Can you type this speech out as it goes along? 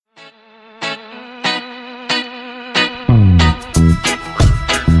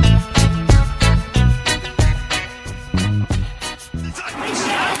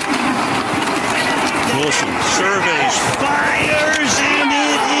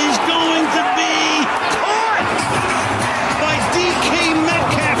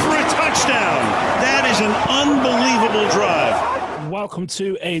welcome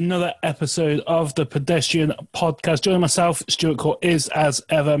to another episode of the Pedestrian Podcast. Joining myself, Stuart Court, is as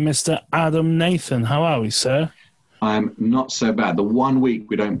ever Mr. Adam Nathan. How are we, sir? I'm not so bad. The 1 week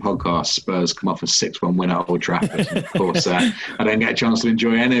we don't podcast, Spurs come off a 6-1 win at Old Trafford. And of course, I don't get a chance to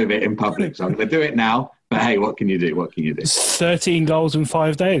enjoy any of it in public, so I'm going to do it now. But hey, what can you do? 13 goals in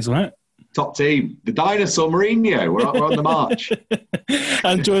 5 days, wasn't it? Top team. The dinosaur Mourinho. We're on the march.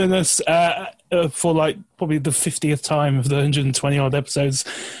 And joining us for probably the 50th time of the 120-odd episodes,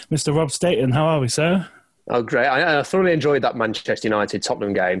 Mr. Rob Staton. How are we, sir? Oh, great. I thoroughly enjoyed that Manchester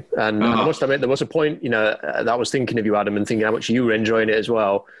United-Tottenham game. And I must admit, there was a point, that I was thinking of you, Adam, and thinking how much you were enjoying it as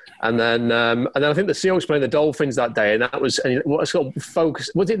well. And then I think the Seahawks played the Dolphins that day, and that was what I sort of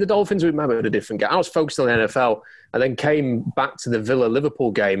focused. Was it the Dolphins? We remember a different game. I was focused on the NFL, and then came back to the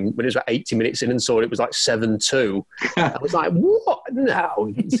Villa-Liverpool game when it was about 80 minutes in and saw it was like 7-2. I was like, what now?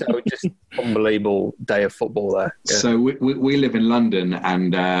 So just unbelievable day of football there. Yeah. So we live in London,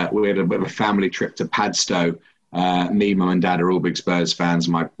 and we had a bit of a family trip to Padstow. Me, mum and dad are all big Spurs fans.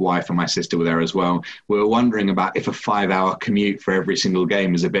 My wife and my sister were there as well. We were wondering about if a 5-hour commute for every single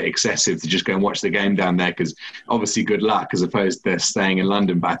game is a bit excessive to just go and watch the game down there, because obviously good luck as opposed to staying in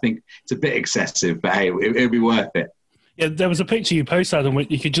London. But I think it's a bit excessive, but hey, it'll be worth it. Yeah, there was a picture you posted on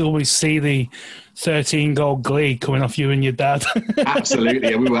which you could always see the 13-goal glee coming off you and your dad.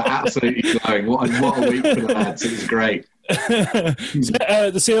 Absolutely. Yeah, we were absolutely glowing. What a week for the lads. It was great.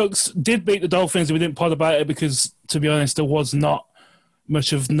 The Seahawks did beat the Dolphins. We didn't pod about it because, to be honest, there was not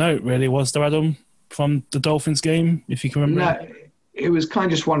much of note, really, was there, Adam, from the Dolphins game, if you can remember? No, it was kind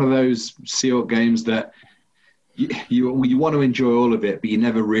of just one of those Seahawks games that you want to enjoy all of it, but you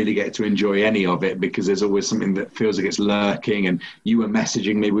never really get to enjoy any of it because there's always something that feels like it's lurking. And you were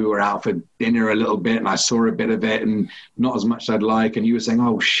messaging me. We were out for dinner a little bit, and I saw a bit of it, and not as much as I'd like. And you were saying,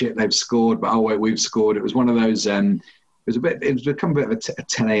 "Oh shit, they've scored!" But oh wait, we've scored. It was one of those. It's become a bit of a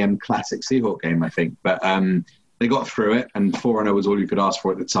 10 a.m. classic Seahawks game, I think. But they got through it, and 4-0 was all you could ask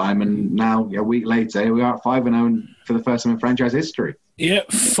for at the time. And now, a week later, we are at 5-0 for the first time in franchise history. Yeah,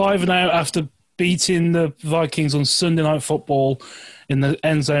 5-0 after beating the Vikings on Sunday Night Football in the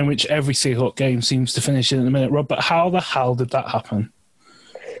end zone, which every Seahawks game seems to finish in a minute, Rob. But how the hell did that happen?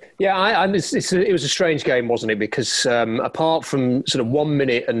 Yeah, it was a strange game, wasn't it? Because apart from sort of 1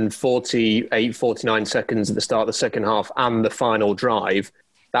 minute and 49 seconds at the start of the second half and the final drive,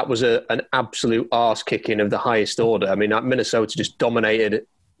 that was an absolute arse-kicking of the highest order. I mean, Minnesota just dominated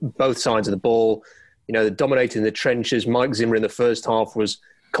both sides of the ball. They dominated in the trenches. Mike Zimmer in the first half was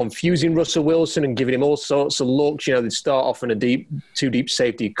confusing Russell Wilson and giving him all sorts of looks. They'd start off in a too deep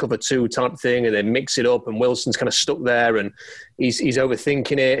safety cover two type thing, and then mix it up, and Wilson's kind of stuck there, and he's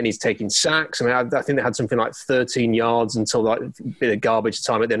overthinking it, and he's taking sacks. I mean, I think they had something like 13 yards until like a bit of garbage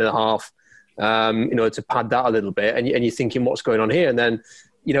time at the end of the half, to pad that a little bit, and you're thinking, what's going on here? And then,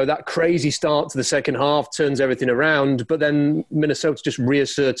 that crazy start to the second half turns everything around, but then Minnesota just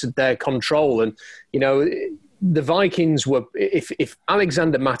reasserted their control, and the Vikings were, if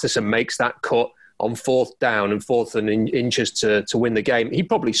Alexander Mattison makes that cut on 4th down and 4th and inches to win the game, he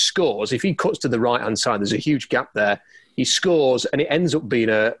probably scores. If he cuts to the right-hand side, there's a huge gap there. He scores, and it ends up being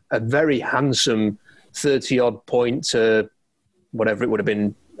a very handsome 30-odd point to whatever it would have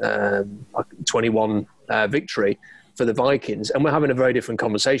been, 21 victory for the Vikings. And we're having a very different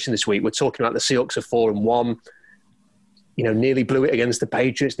conversation this week. We're talking about the Seahawks are 4-1. Nearly blew it against the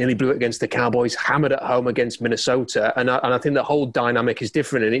Patriots, nearly blew it against the Cowboys, hammered at home against Minnesota. And I think the whole dynamic is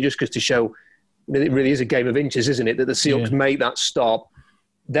different. And it just goes to show it really is a game of inches, isn't it? That the Seahawks make that stop,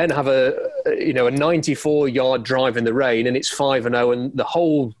 then have a 94-yard drive in the rain, and it's 5-0. And the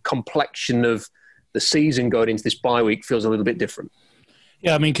whole complexion of the season going into this bye week feels a little bit different.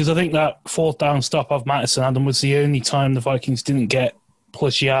 Yeah, I mean, because I think that 4th down stop of Madison, Adam, was the only time the Vikings didn't get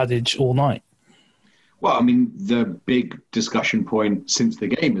plus yardage all night. Well, I mean, the big discussion point since the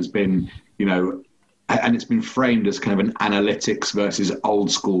game has been, and it's been framed as kind of an analytics versus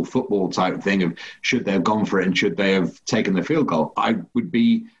old school football type thing of should they have gone for it and should they have taken the field goal. I would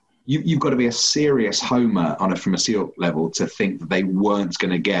be, you've got to be a serious homer from a Seahawks level to think that they weren't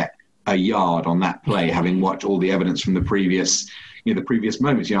going to get a yard on that play, having watched all the evidence from the previous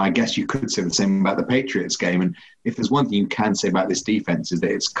moments. I guess you could say the same about the Patriots game. And if there's one thing you can say about this defense is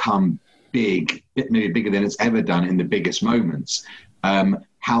that it's come big, maybe bigger than it's ever done in the biggest moments.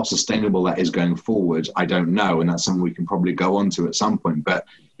 How sustainable that is going forward, I don't know. And that's something we can probably go on to at some point. But,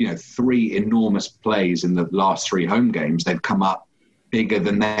 3 enormous plays in the last 3 home games, they've come up bigger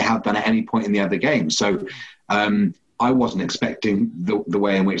than they have done at any point in the other games. So I wasn't expecting the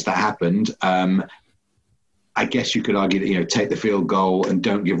way in which that happened. I guess you could argue that, take the field goal and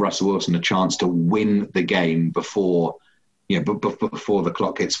don't give Russell Wilson a chance to win the game before but before the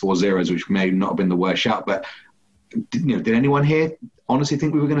clock hits 4-0, which may not have been the worst shot. But did anyone here honestly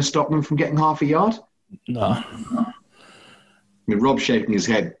think we were going to stop them from getting half a yard? No. I mean, Rob's shaking his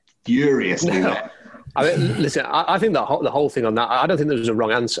head furiously there. I mean, listen, I think the whole thing on that, I don't think there was a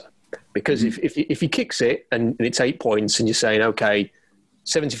wrong answer. Because if he kicks it and it's 8 points and you're saying, okay,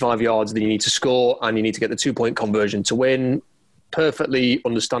 75 yards, then you need to score and you need to get the 2-point conversion to win, perfectly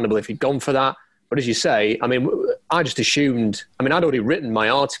understandable if he'd gone for that. But as you say, I mean, I just assumed, I'd already written my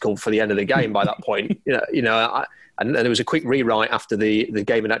article for the end of the game by that point. And there was a quick rewrite after the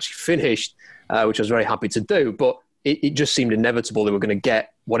game had actually finished, which I was very happy to do. But it just seemed inevitable they were going to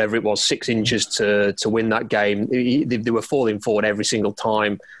get whatever it was, 6 inches to win that game. They were falling forward every single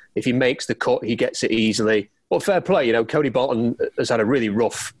time. If he makes the cut, he gets it easily. But fair play, Cody Barton has had a really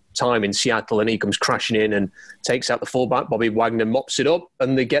rough time in Seattle, and he comes crashing in and takes out the fullback. Bobby Wagner mops it up,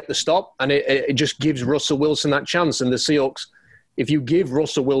 and they get the stop. And it just gives Russell Wilson that chance. And the Seahawks, if you give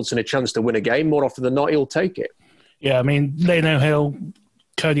Russell Wilson a chance to win a game, more often than not, he'll take it. Yeah, I mean, Leno Hill,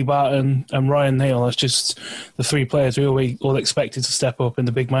 Cody Barton, and Ryan Neal, that's just the 3 players we all expected to step up in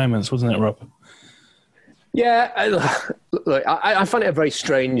the big moments, wasn't it, Rob? Yeah, look, I find it a very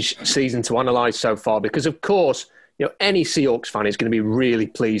strange season to analyse so far because, of course, any Seahawks fan is going to be really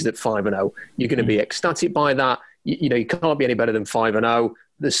pleased at 5-0. You're going to be ecstatic by that. You can't be any better than 5-0.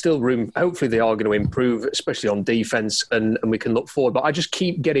 There's still room. Hopefully, they are going to improve, especially on defence, and we can look forward. But I just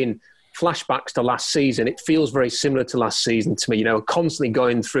keep getting flashbacks to last season. It feels very similar to last season to me. Constantly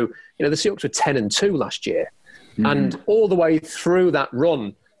going through. The Seahawks were 10-2 last year, and all the way through that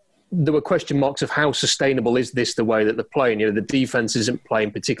run, there were question marks of how sustainable is this the way that they're playing. The defense isn't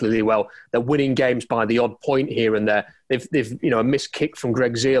playing particularly well. They're winning games by the odd point here and there. They've a missed kick from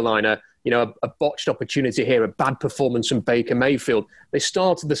Greg Zierlein, a botched opportunity here, a bad performance from Baker Mayfield. They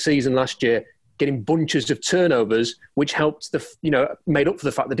started the season last year getting bunches of turnovers, which helped made up for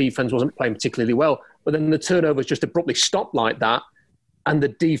the fact the defense wasn't playing particularly well. But then the turnovers just abruptly stopped like that, and the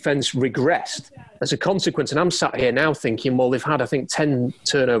defense regressed as a consequence. And I'm sat here now thinking, well, they've had, I think, 10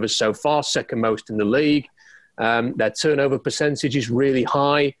 turnovers so far, second most in the league. Their turnover percentage is really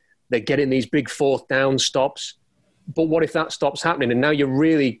high. They're getting these big 4th down stops. But what if that stops happening? And now you're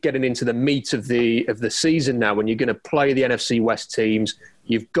really getting into the meat of the season now when you're going to play the NFC West teams.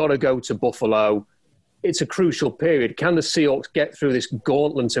 You've got to go to Buffalo. It's a crucial period. Can the Seahawks get through this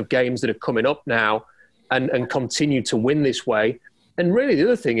gauntlet of games that are coming up now and continue to win this way? And really, the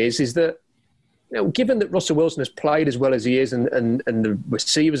other thing is that, given that Russell Wilson has played as well as he is and the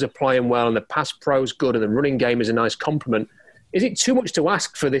receivers are playing well and the pass pro is good and the running game is a nice complement, is it too much to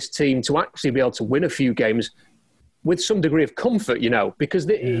ask for this team to actually be able to win a few games with some degree of comfort, Because,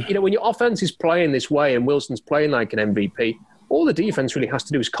 when your offense is playing this way and Wilson's playing like an MVP, all the defense really has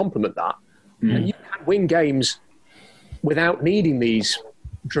to do is complement that. And you can win games without needing these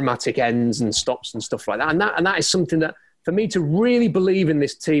dramatic ends and stops and stuff like that. And that is something that, for me to really believe in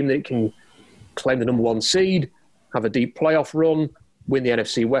this team that it can claim the number 1 seed, have a deep playoff run, win the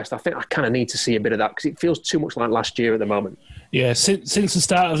NFC West, I think I kind of need to see a bit of that because it feels too much like last year at the moment. Yeah, since the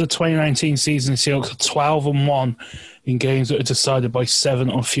start of the 2019 season, the Seahawks are 12-1 in games that are decided by 7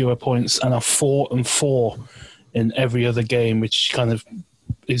 or fewer points and are 4-4 in every other game, which kind of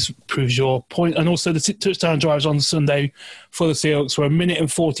proves your point. And also the touchdown drives on Sunday for the Seahawks were 1 minute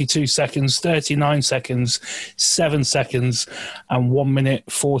and 42 seconds, 39 seconds, 7 seconds, and 1 minute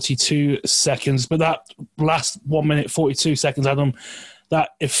 42 seconds. But that last 1 minute 42 seconds, Adam, that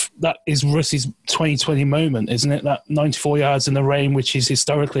is Russ's 2020 moment, isn't it? That 94 yards in the rain, which is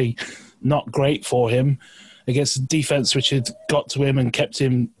historically not great for him, against a defense which had got to him and kept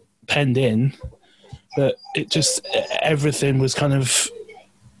him penned in. But everything was kind of.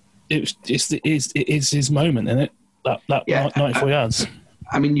 It is his moment, isn't it? That 94 yards.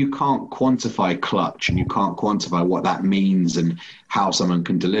 I mean, you can't quantify clutch and you can't quantify what that means and how someone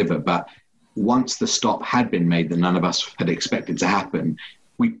can deliver. But once the stop had been made that none of us had expected to happen,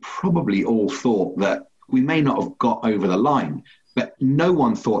 we probably all thought that we may not have got over the line, but no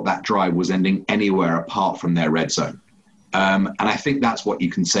one thought that drive was ending anywhere apart from their red zone. And I think that's what you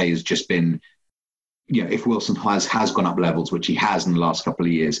can say has just been, if Wilson has gone up levels, which he has in the last couple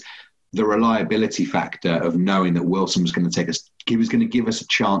of years, the reliability factor of knowing that Wilson was going to give us a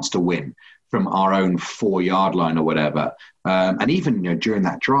chance to win from our own 4-yard line or whatever. And even during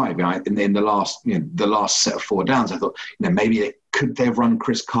that drive, in the last set of 4 downs, I thought maybe they've run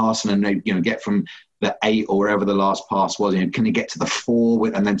Chris Carson and get from the 8 or wherever the last pass was. Can he get to the 4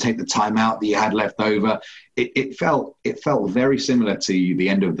 and then take the timeout that you had left over? It felt very similar to the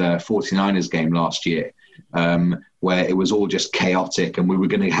end of the 49ers game last year, where it was all just chaotic and we were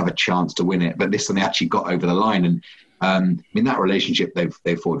going to have a chance to win it. But this time they actually got over the line. And I mean, that relationship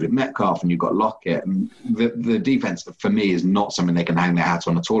they've forged with Metcalf, and you've got Lockett. And the defense, for me, is not something they can hang their hats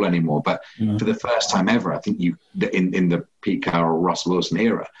on at all anymore. But for the first time ever, I think in the Pete Carroll, Russell Wilson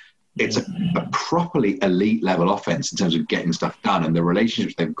era, it's a properly elite level offense in terms of getting stuff done, and the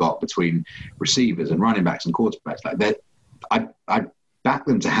relationships they've got between receivers and running backs and quarterbacks. Like that, I back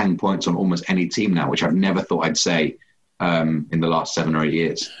them to hang points on almost any team now, which I've never thought I'd say in the last 7 or 8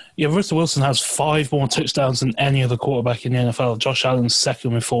 years. Yeah, Russell Wilson has 5 more touchdowns than any other quarterback in the NFL. Josh Allen's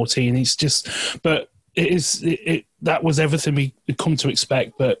second with 14. He's just, but that was everything we had come to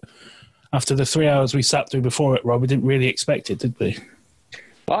expect. But after the 3 hours we sat through before it, Rob, we didn't really expect it, did we?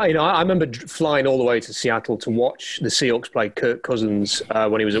 Well, I remember flying all the way to Seattle to watch the Seahawks play Kirk Cousins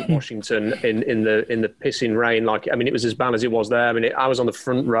when he was at Washington in the pissing rain. It was as bad as it was there. I was on the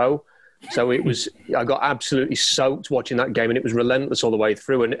front row, so I got absolutely soaked watching that game, and it was relentless all the way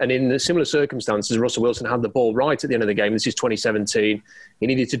through. And in the similar circumstances, Russell Wilson had the ball right at the end of the game. This is 2017. He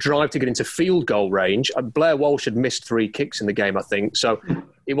needed to drive to get into field goal range. Blair Walsh had missed 3 kicks in the game, I think. So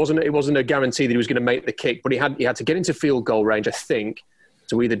it wasn't a guarantee that he was going to make the kick, but he had to get into field goal range, I think,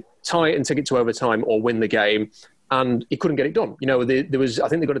 to either tie it and take it to overtime or win the game, and he couldn't get it done. There was, I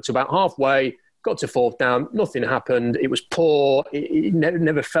think they got it to about halfway, got to 4th down, nothing happened. It was poor. It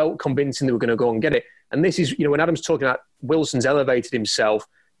never felt convincing they were going to go and get it. And this is, when Adam's talking about Wilson's elevated himself,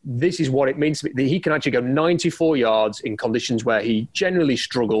 this is what it means to be. He can actually go 94 yards in conditions where he generally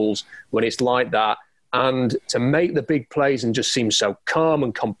struggles when it's like that. And to make the big plays and just seem so calm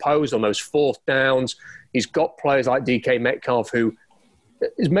and composed on those 4th downs. He's got players like DK Metcalf who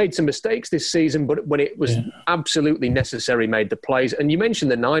has made some mistakes this season, but when it was absolutely necessary, made the plays. And you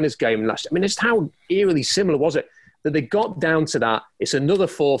mentioned the Niners game last year. Just how eerily similar was it that they got down to that? It's another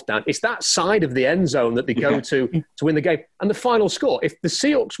 4th down. It's that side of the end zone that they go to win the game. And the final score, if the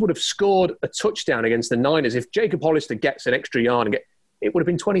Seahawks would have scored a touchdown against the Niners, if Jacob Hollister gets an extra yard, it would have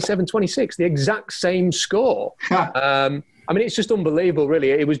been 27-26, the exact same score. It's just unbelievable,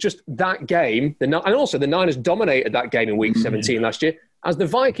 really. It was just that game. And also the Niners dominated that game in Week 17 last year, as the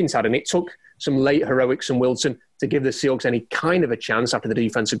Vikings had, and it took some late heroics from Wilson to give the Seahawks any kind of a chance after the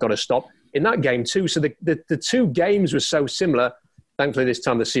defense had got a stop in that game too. So the 2 games were so similar. Thankfully, this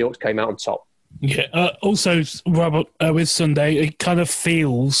time the Seahawks came out on top. Yeah. Also, Robert, with Sunday, it kind of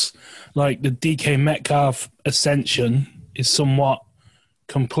feels like the DK Metcalf ascension is somewhat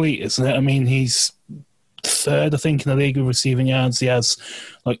complete, isn't it? He's 3rd, I think, in the league with receiving yards. He has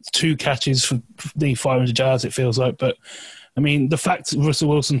 2 catches for the 500 yards, it feels like. But the fact that Russell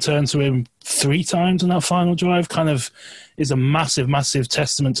Wilson turned to him 3 times on that final drive kind of is a massive, massive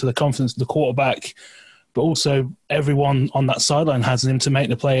testament to the confidence of the quarterback, but also everyone on that sideline has him to make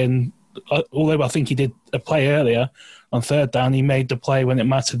the play. And although I think he did a play earlier on 3rd down, he made the play when it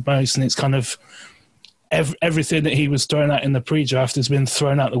mattered most. And it's kind of everything that he was throwing out in the pre-draft has been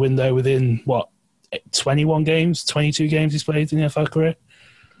thrown out the window within, 21 games, 22 games he's played in the NFL career?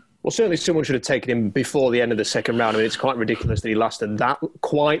 Well, certainly someone should have taken him before the end of the 2nd round. It's quite ridiculous that he lasted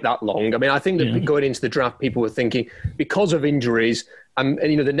quite that long. I think that going into the draft, people were thinking because of injuries, and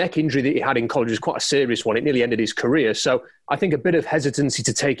the neck injury that he had in college was quite a serious one. It nearly ended his career. So I think a bit of hesitancy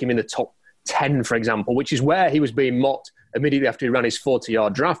to take him in the top 10, for example, which is where he was being mocked immediately after he ran his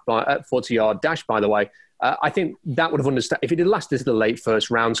 40-yard dash, by the way. I think that would have understood. If he had lasted to the late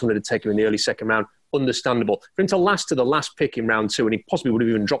 1st round, someone had taken him in the early 2nd round, understandable. For him to last to the last pick in round 2, and he possibly would have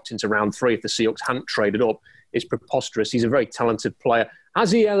even dropped into round 3 if the Seahawks hadn't traded up, is preposterous. He's a very talented player.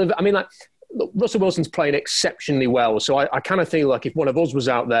 Has he elevated? Russell Wilson's playing exceptionally well, so I kind of feel like if one of us was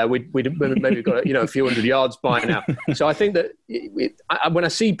out there, we'd maybe got a few hundred yards by now. So I think that when I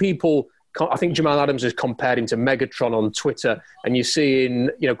see people, I think Jamal Adams has compared him to Megatron on Twitter, and you see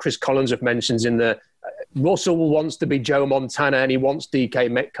Chris Collinsworth mentions in the Russell wants to be Joe Montana and he wants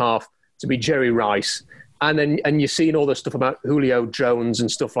DK Metcalf to be Jerry Rice. And you're seeing all the stuff about Julio Jones and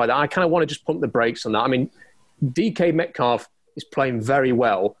stuff like that. I kind of want to just pump the brakes on that. DK Metcalf is playing very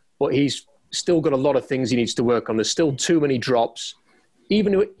well, but he's still got a lot of things he needs to work on. There's still too many drops. I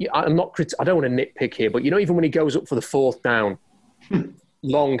don't want to nitpick here, but even when he goes up for the 4th down,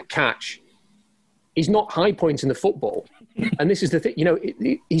 long catch, he's not high pointing the football. And this is the thing,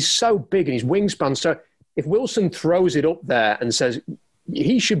 he's so big and his wingspan. So if Wilson throws it up there and says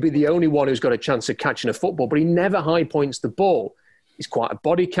he should be the only one who's got a chance of catching a football, but he never high points the ball. He's quite a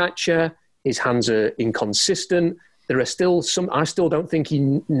body catcher. His hands are inconsistent. There are still I still don't think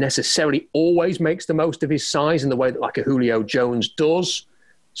he necessarily always makes the most of his size in the way that like a Julio Jones does.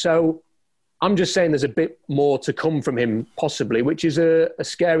 So I'm just saying there's a bit more to come from him possibly, which is a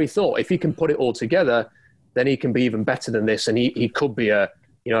scary thought. If he can put it all together, then he can be even better than this. And he could be a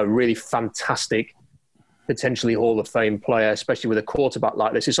really fantastic potentially Hall of Fame player, especially with a quarterback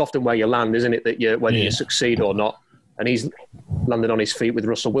like this. It's often where you land, isn't it, that whether you succeed or not. And he's landed on his feet with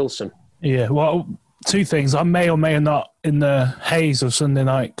Russell Wilson. Yeah, well, two things. I may or may not, in the haze of Sunday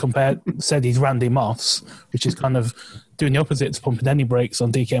night, said he's Randy Moss, which is kind of doing the opposite to pumping any brakes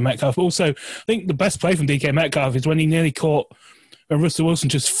on DK Metcalf. But also, I think the best play from DK Metcalf is when he nearly caught, and Russell Wilson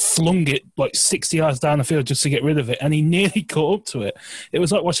just flung it like 60 yards down the field just to get rid of it, and he nearly caught up to it. It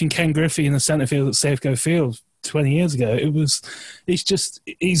was like watching Ken Griffey in the centre field at Safeco Field 20 years ago. We've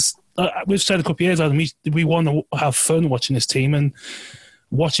said a couple of years, Adam, we want to have fun watching this team, and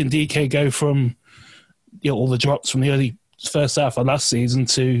watching DK go from all the drops from the early first half of last season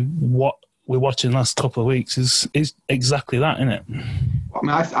to what we're watching the last couple of weeks is exactly that, isn't it? I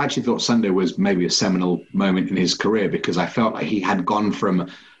mean, I actually thought Sunday was maybe a seminal moment in his career, because I felt like he had gone from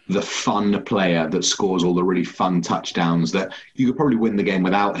the fun player that scores all the really fun touchdowns that you could probably win the game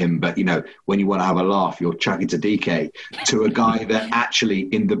without him, but when you want to have a laugh, you'll chuck it to DK, to a guy that actually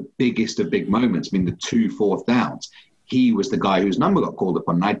in the biggest of big moments, I mean the 2 4th downs, he was the guy whose number got called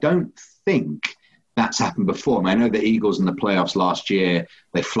upon. And I don't think that's happened before. I mean, I know the Eagles in the playoffs last year,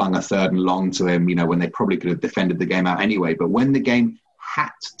 they flung a 3rd and long to him, when they probably could have defended the game out anyway. But when the game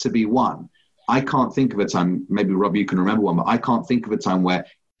had to be won, I can't think of a time, maybe Rob, you can remember one, but I can't think of a time where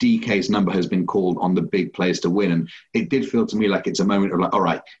DK's number has been called on the big plays to win. And it did feel to me like it's a moment of like, all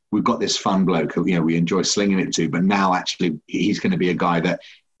right, we've got this fun bloke who, we enjoy slinging it to, but now actually he's going to be a guy that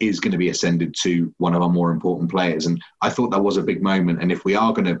is going to be ascended to one of our more important players. And I thought that was a big moment. And if we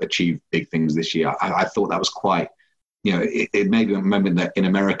are going to achieve big things this year, I thought that was quite, it may be a moment that in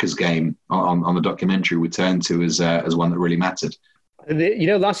America's game on the documentary we turned to as one that really mattered.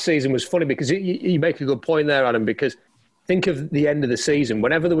 Last season was funny because you make a good point there, Adam, because think of the end of the season.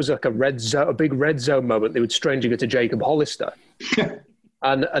 Whenever there was like a big red zone moment, they would strangely go to Jacob Hollister.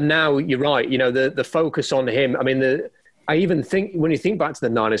 and now you're right. The focus on him. I mean, I even think when you think back to the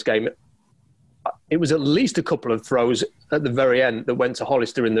Niners game, it was at least a couple of throws at the very end that went to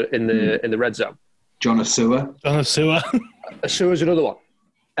Hollister in the red zone. John Asua. Asua's another one.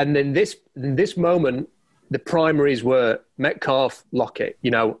 And then this moment, the primaries were Metcalf, Lockett.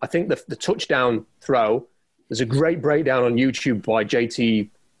 I think the touchdown throw. There's a great breakdown on YouTube by JT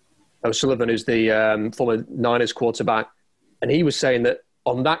O'Sullivan, who's the former Niners quarterback. And he was saying that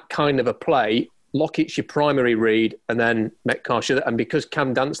on that kind of a play, Lockett's your primary read, and then Metcalf. And because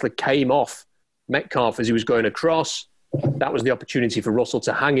Cam Dantzler came off Metcalf as he was going across, that was the opportunity for Russell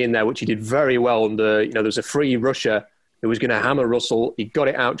to hang in there, which he did very well. And there was a free rusher who was going to hammer Russell. He got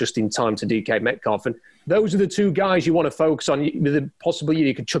it out just in time to DK Metcalf. And those are the two guys you want to focus on. Possibly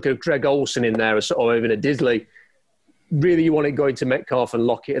you could chuck a Greg Olsen in there or even a Disley. Really, you want it going to Metcalf and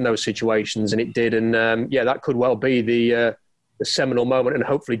Lockett in those situations, and it did. And that could well be the seminal moment, and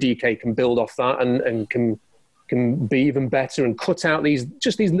hopefully DK can build off that and can be even better and cut out these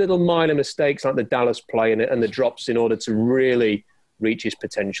little minor mistakes like the Dallas play and the drops in order to really reach his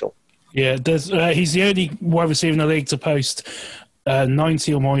potential. Yeah, he's the only wide receiver in the league to post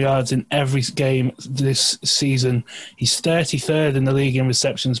 90 or more yards in every game this season. He's 33rd in the league in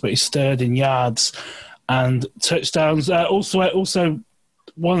receptions, but he's 3rd in yards and touchdowns. Also,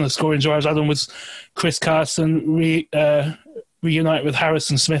 one of the scoring drives, Adam, was Chris Carson reunite with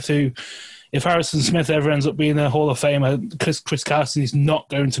Harrison Smith, who, if Harrison Smith ever ends up being a Hall of Famer, Chris Carson is not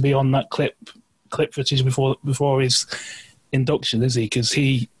going to be on that clip footage before his induction, is he? Because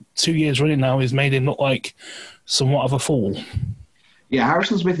he, 2 years running now, has made him look like somewhat of a fool. Yeah,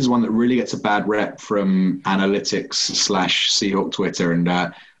 Harrison Smith is one that really gets a bad rep from analytics / Seahawk Twitter, and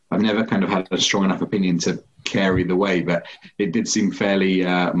I've never kind of had a strong enough opinion to care either way, but it did seem fairly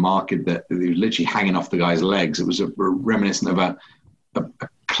marked that he was literally hanging off the guy's legs. It was reminiscent of a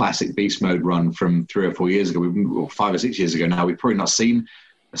classic beast mode run from 3 or 4 years ago, or 5 or 6 years ago now. We've probably not seen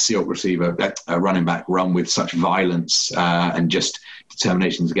a Seahawk receiver, a running back, run with such violence and just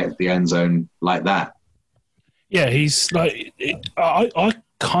determination to get to the end zone like that. Yeah, he's like, I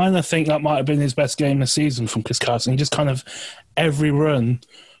kind of think that might have been his best game this season from Chris Carson. He just kind of, every run,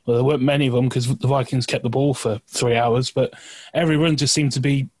 well, there weren't many of them because the Vikings kept the ball for 3 hours, but every run just seemed to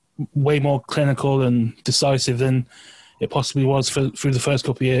be way more clinical and decisive than it possibly was through the first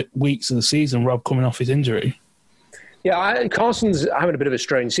couple of weeks of the season, Rob coming off his injury. Yeah, Carson's having a bit of a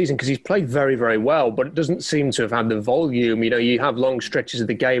strange season because he's played very, very well, but it doesn't seem to have had the volume. You have long stretches of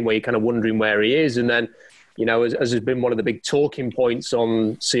the game where you're kind of wondering where he is, and then, as has been one of the big talking points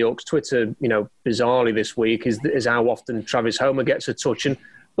on Seahawks Twitter, bizarrely this week, is how often Travis Homer gets a touch. And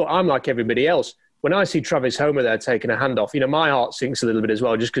look, I'm like everybody else. When I see Travis Homer there taking a handoff, my heart sinks a little bit as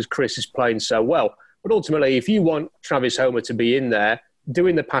well, just because Chris is playing so well. But ultimately, if you want Travis Homer to be in there,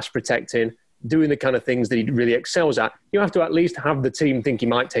 doing the pass protecting, doing the kind of things that he really excels at, you have to at least have the team think he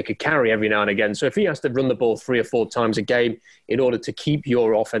might take a carry every now and again. So if he has to run the ball 3 or 4 times a game in order to keep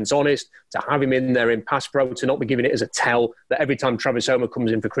your offense honest, to have him in there in pass pro, to not be giving it as a tell that every time Travis Homer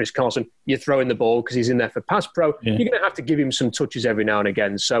comes in for Chris Carson, you're throwing the ball because he's in there for pass pro, you're going to have to give him some touches every now and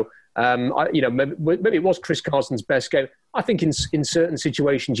again. So, maybe it was Chris Carson's best game. I think in certain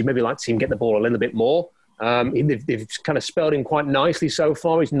situations, you maybe like to see him get the ball a little bit more. They've kind of spelled him quite nicely so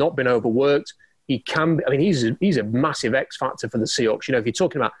far. He's not been overworked. He can be, I mean, he's a massive X factor for the Seahawks. You know, if you're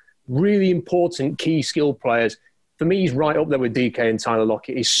talking about really important key skill players, for me, he's right up there with DK and Tyler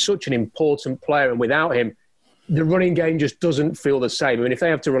Lockett. He's such an important player, and without him, the running game just doesn't feel the same. I mean, if they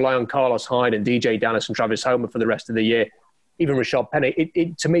have to rely on Carlos Hyde and DJ Dallas and Travis Homer for the rest of the year, even Rashad Penny,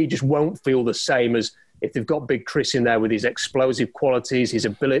 it to me just won't feel the same as if they've got Big Chris in there with his explosive qualities, his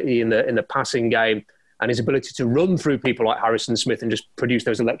ability in the passing game, and his ability to run through people like Harrison Smith and just produce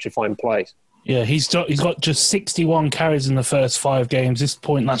those electrifying plays. Yeah, he's got just 61 carries in the first 5 games. This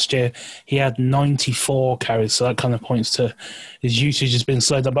point last year, he had 94 carries, so that kind of points to his usage has been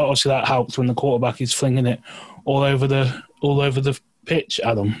slowed down. But obviously that helps when the quarterback is flinging it all over the pitch,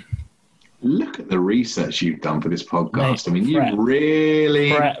 Adam. Look at the research you've done for this podcast. Mate, I mean, you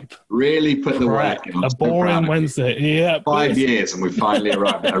really put the work in. A boring Wednesday. Yeah. 5 years and we've finally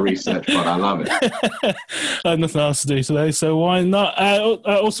arrived at a research pod. I love it. I have nothing else to do today, so why not?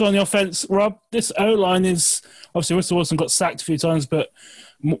 Also on the offense, Rob, this O-line is... Obviously, Russell Wilson got sacked a few times, but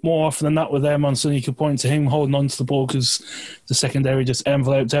more often than not with them on Sunday, you could point to him holding on to the ball because the secondary just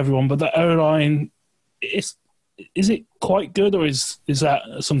enveloped everyone. But the O-line, is it quite good, or is that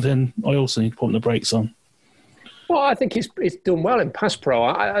something I also need to put the brakes on? Well, I think it's done well in pass pro.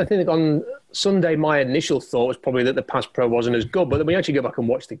 I think on Sunday, my initial thought was probably that the pass pro wasn't as good. But then we actually go back and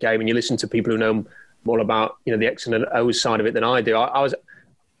watch the game, and you listen to people who know more about the X and O's side of it than I do.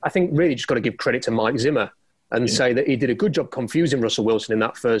 I think really just got to give credit to Mike Zimmer and say that he did a good job confusing Russell Wilson in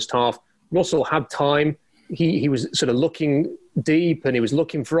that first half. Russell had time. He was sort of looking deep, and he was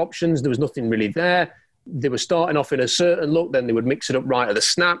looking for options. There was nothing really there. They were starting off in a certain look, then they would mix it up right at the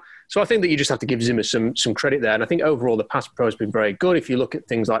snap. So I think that you just have to give Zimmer some credit there. And I think overall the pass pro has been very good. If you look at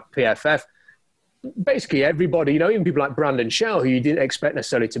things like PFF, basically everybody, even people like Brandon Shell, who you didn't expect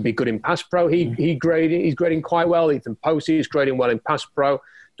necessarily to be good in pass pro, he's grading quite well. Ethan Posey is grading well in pass pro.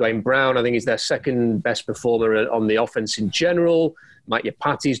 Dwayne Brown, I think, is their second best performer on the offense in general. Mike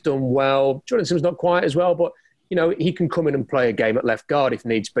Yapati's done well. Jordan Sims not quite as well, but he can come in and play a game at left guard if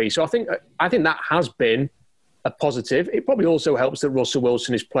needs be. So I think that has been a positive. It probably also helps that Russell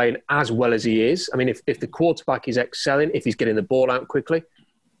Wilson is playing as well as he is. I mean, if the quarterback is excelling, if he's getting the ball out quickly,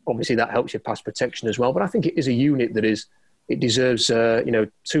 obviously that helps your pass protection as well. But I think it is a unit that it deserves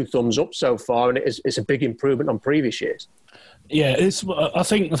 2 thumbs up so far, and it's a big improvement on previous years. Yeah, I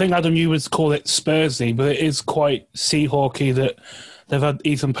think Adam, you would call it Spursy, but it is quite Seahawky that they've had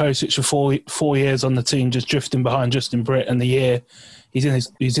Ethan Posich for 4 years on the team, just drifting behind Justin Britt, and the year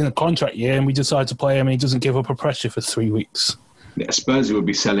he's in a contract year, and we decide to play him, and he doesn't give up a pressure for 3 weeks. Yeah, Spursy would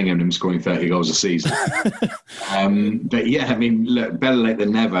be selling him scoring 30 goals a season. But yeah, I mean, look, better late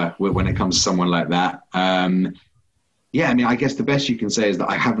than never when it comes to someone like that. Yeah, I mean, I guess the best you can say is that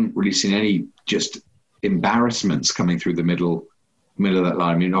I haven't really seen any just embarrassments coming through the middle of that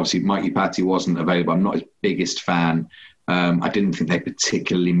line. I mean, obviously, Mike Yapati wasn't available. I'm not his biggest fan. I didn't think they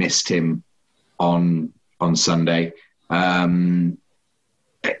particularly missed him on Sunday. I mean,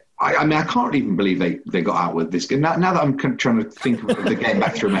 I can't even believe they got out with this game. Now that I'm trying to think of the game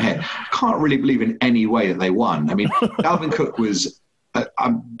back through my head, I can't really believe in any way that they won. I mean, Dalvin Cook was...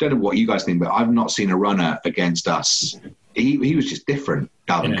 I don't know what you guys think, but I've not seen a runner against us. He was just different,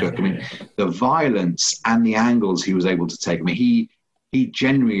 Dalvin Cook. I mean, the violence and the angles he was able to take. I mean, he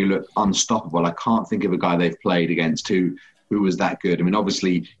genuinely looked unstoppable. I can't think of a guy they've played against who was that good. I mean,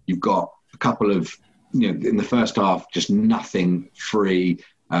 obviously, you've got a couple of, in the first half, just nothing free.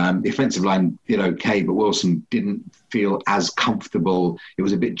 The offensive line did okay, but Wilson didn't feel as comfortable. It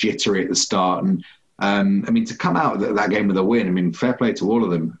was a bit jittery at the start. And, I mean, to come out of that game with a win, I mean, fair play to all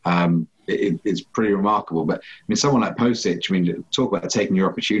of them. It's pretty remarkable. But, I mean, someone like Posich, I mean, talk about taking your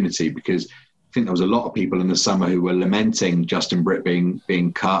opportunity, because I think there was a lot of people in the summer who were lamenting Justin Britt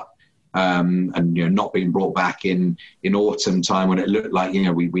being cut and not being brought back in autumn time when it looked like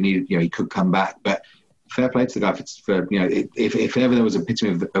we needed he could come back. But fair play to the guy for if ever there was a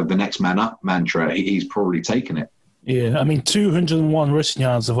epitome of the next man up mantra, he's probably taken it. Yeah, I mean, 201 rushing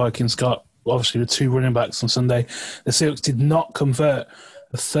yards the Vikings got. Obviously, with 2 running backs on Sunday. The Seahawks did not convert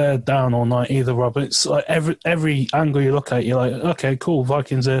a third down all night either, Rob. It's like every angle you look at, you're like, okay, cool,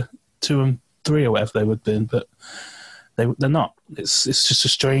 Vikings are 2-3 or whatever they would have been. But they're not. It's just a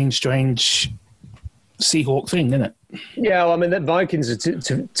strange Seahawk thing, isn't it? Yeah, well, I mean, the Vikings are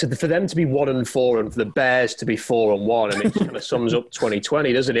for them to be 1-4 and for the Bears to be 4-1, and it kind of sums up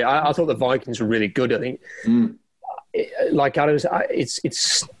 2020, doesn't it? I thought the Vikings were really good. I think, like Adam,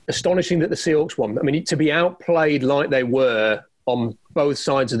 it's astonishing that the Seahawks won. I mean, to be outplayed like they were on both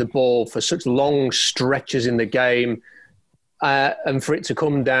sides of the ball for such long stretches in the game, and for it to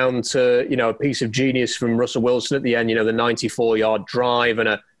come down to a piece of genius from Russell Wilson at the end, the 94-yard drive and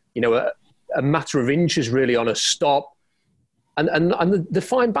a matter of inches really on a stop. And the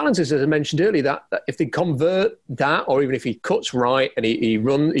fine balance is, as I mentioned earlier, that if they convert that, or even if he cuts right and he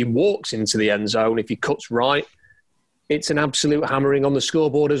walks into the end zone, if he cuts right, it's an absolute hammering on the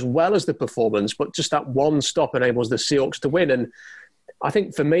scoreboard as well as the performance. But just that one stop enables the Seahawks to win. And I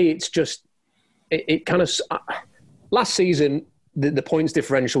think for me, it's just, it kind of, last season, the points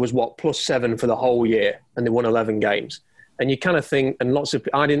differential was +7 for the whole year, and they won 11 games. And you kind of think, and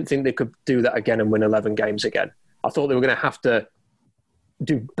I didn't think they could do that again and win 11 games again. I thought they were going to have to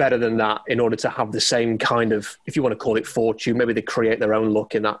do better than that in order to have the same kind of, if you want to call it fortune, maybe they create their own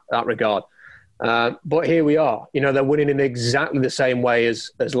luck in that regard. But here we are. They're winning in exactly the same way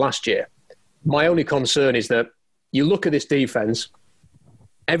as last year. My only concern is that you look at this defense,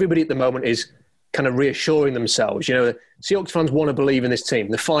 everybody at the moment is kind of reassuring themselves. Seahawks fans want to believe in this team.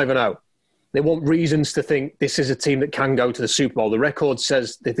 They're 5-0. They want reasons to think this is a team that can go to the Super Bowl. The record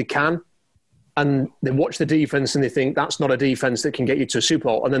says that they can. And they watch the defense and they think that's not a defense that can get you to a Super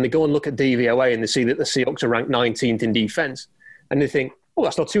Bowl. And then they go and look at DVOA and they see that the Seahawks are ranked 19th in defense. And they think, oh,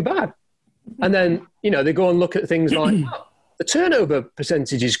 that's not too bad. And then, they go and look at things like, the turnover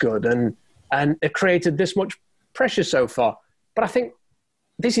percentage is good and they've created this much pressure so far. But I think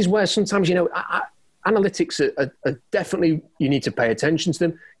this is where sometimes, analytics are definitely, you need to pay attention to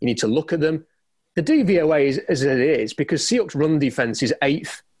them. You need to look at them. The DVOA is as it is because Seahawks run defense is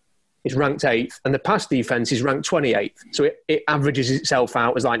ranked 8th, and the pass defense is ranked 28th. So it averages itself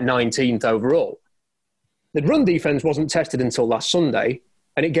out as like 19th overall. The run defense wasn't tested until last Sunday,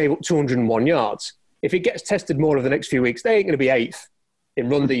 and it gave up 201 yards. If it gets tested more over the next few weeks, they ain't going to be 8th in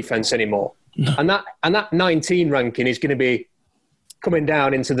run defense anymore. And that 19 ranking is going to be coming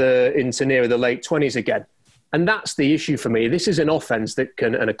down into nearer the late 20s again. And that's the issue for me. This is an offense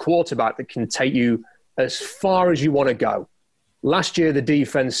and a quarterback that can take you as far as you want to go. Last year, the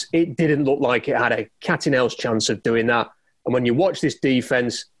defense, it didn't look like it had a cat in hell's chance of doing that. And when you watch this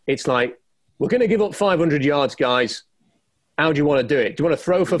defense, it's like, we're going to give up 500 yards, guys. How do you want to do it? Do you want to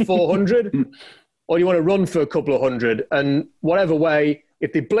throw for 400? Or do you want to run for a couple of hundred? And whatever way,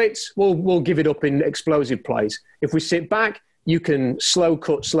 if they blitz, we'll give it up in explosive plays. If we sit back, you can slow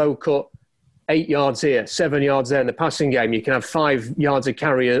cut, 8 yards here, 7 yards there in the passing game. You can have 5 yards of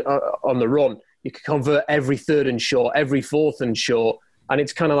carry on the run. You can convert every 3rd and short, every 4th and short. And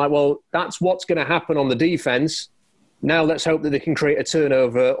it's kind of like, well, that's what's going to happen on the defense. Now let's hope that they can create a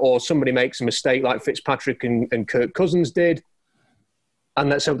turnover or somebody makes a mistake like Fitzpatrick and Kirk Cousins did. And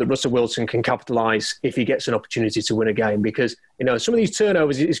let's hope that Russell Wilson can capitalise if he gets an opportunity to win a game. Because, some of these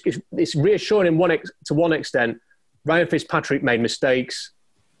turnovers, it's reassuring to one extent. Ryan Fitzpatrick made mistakes.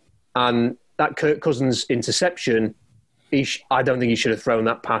 And that Kirk Cousins interception, I don't think he should have thrown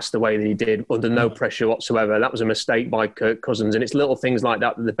that pass the way that he did under no pressure whatsoever. That was a mistake by Kirk Cousins. And it's little things like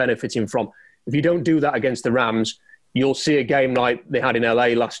that they're benefiting from. If you don't do that against the Rams, you'll see a game like they had in LA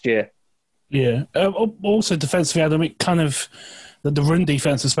last year. Yeah. Also, defensively, Adam, it kind of... The run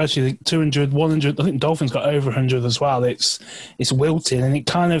defense, especially 200, 100, I think Dolphins got over 100 as well. It's wilting, and it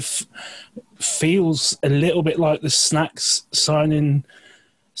kind of feels a little bit like the Snacks signing.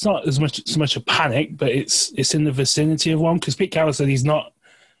 It's not so much a panic, but it's in the vicinity of one, because Pete Carroll said he's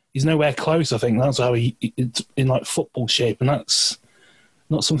nowhere close. I think that's how it's in like football shape, and that's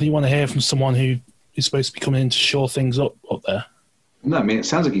not something you want to hear from someone who is supposed to be coming in to shore things up there. No, I mean, it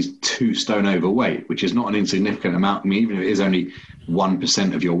sounds like he's 2 stone overweight, which is not an insignificant amount. I mean, even if it is only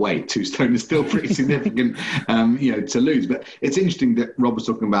 1% of your weight, 2 stone is still pretty significant, to lose. But it's interesting that Rob was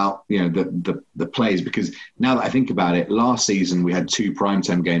talking about, the plays, because now that I think about it, last season we had 2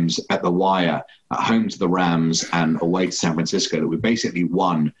 primetime games at the wire, at home to the Rams and away to San Francisco, that we basically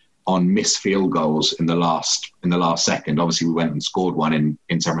won on missed field goals in the last second. Obviously, we went and scored one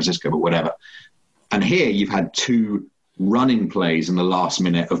in San Francisco, but whatever. And here you've had 2 running plays in the last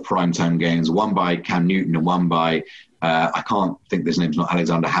minute of primetime games, one by Cam Newton and one by, I can't think his name's not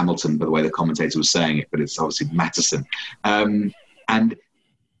Alexander Hamilton, by the way the commentator was saying it, but it's obviously Mattison. And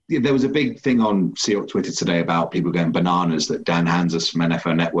there was a big thing on Seahawks Twitter today about people going bananas that Dan Hanzus from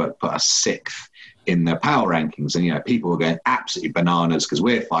NFL Network put us 6th in the power rankings. And, people were going absolutely bananas because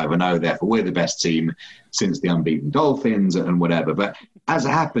we're 5-0, therefore we're the best team since the unbeaten Dolphins and whatever. But as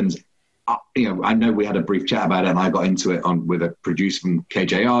it happens, I know we had a brief chat about it and I got into it with a producer from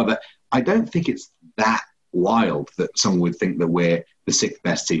KJR, that I don't think it's that wild that someone would think that we're the 6th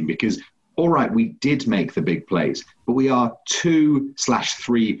best team, because all right, we did make the big plays, but we are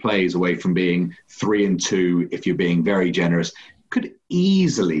 2/3 plays away from being 3-2 if you're being very generous. Could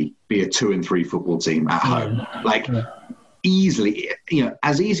easily be a 2-3 football team at home. Easily,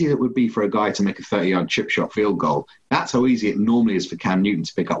 as easy as it would be for a guy to make a 30-yard chip shot field goal, that's how easy it normally is for Cam Newton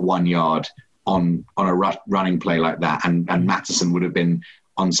to pick up 1 yard on a running play like that, and Mattison would have been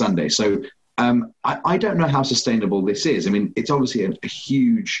on Sunday. So I don't know how sustainable this is. I mean, it's obviously a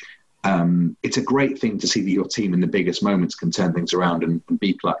huge... it's a great thing to see that your team in the biggest moments can turn things around and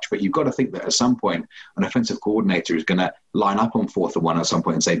be clutch. But you've got to think that at some point, an offensive coordinator is going to line up on 4th and 1 at some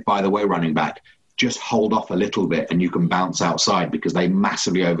point and say, by the way, running back, just hold off a little bit and you can bounce outside, because they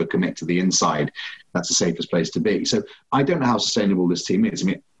massively overcommit to the inside. That's the safest place to be. So I don't know how sustainable this team is. I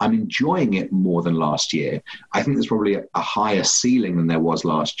mean, I'm enjoying it more than last year. I think there's probably a higher ceiling than there was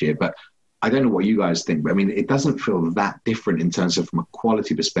last year, but I don't know what you guys think, but I mean, it doesn't feel that different in terms of from a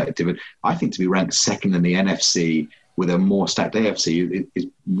quality perspective. And I think to be ranked 2nd in the NFC with a more stacked AFC is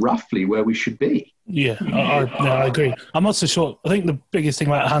roughly where we should be. Yeah, I agree. I'm not so sure. I think the biggest thing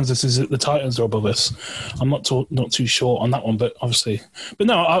about Kansas is that the Titans are above us. I'm not too sure on that one, but obviously. But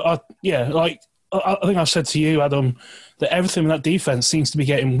no, I think I've said to you, Adam, that everything in that defense seems to be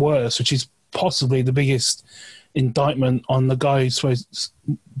getting worse, which is possibly the biggest indictment on the guy who's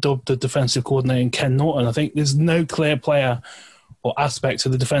dubbed the defensive coordinator, Ken Norton. I think there's no clear player or aspect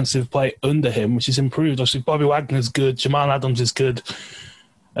of the defensive play under him, which is improved. Obviously, Bobby Wagner's good. Jamal Adams is good.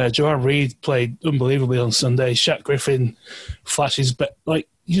 Joanne Reed played unbelievably on Sunday. Shaq Griffin flashes, but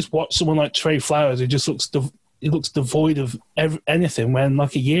you just watch someone like Trey Flowers, who just looks devoid of anything. When a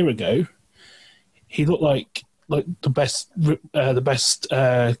year ago, he looked like the best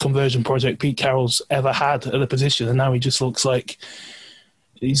conversion project Pete Carroll's ever had at the position, and now he just looks like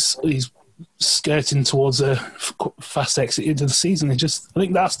he's skirting towards a fast exit into the season. I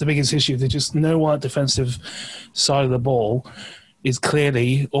think that's the biggest issue. There's just no one at defensive side of the ball is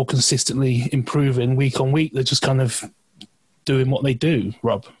clearly or consistently improving week on week. They're just kind of doing what they do,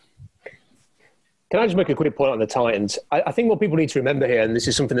 Rob. Can I just make a quick point on the Titans? I think what people need to remember here, and this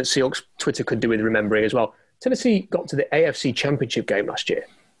is something that Seahawks Twitter could do with remembering as well, Tennessee got to the AFC Championship game last year.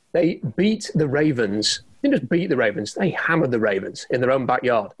 They beat the Ravens. They didn't just beat the Ravens. They hammered the Ravens in their own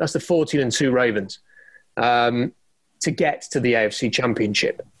backyard. That's the 14-2 Ravens to get to the AFC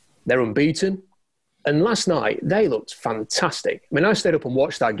Championship. They're unbeaten. And last night, they looked fantastic. I mean, I stayed up and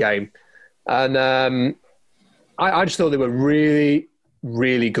watched that game. And I just thought they were really,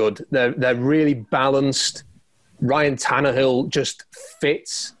 really good. They're really balanced. Ryan Tannehill just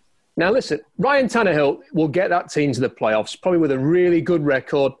fits. Now, listen, Ryan Tannehill will get that team to the playoffs, probably with a really good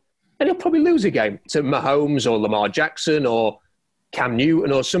record, and he'll probably lose a game to Mahomes or Lamar Jackson or Cam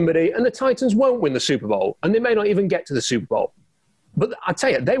Newton or somebody, and the Titans won't win the Super Bowl, and they may not even get to the Super Bowl. But I tell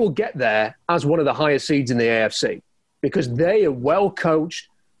you, they will get there as one of the higher seeds in the AFC because they are well coached,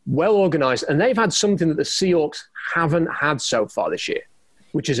 well organised, and they've had something that the Seahawks haven't had so far this year,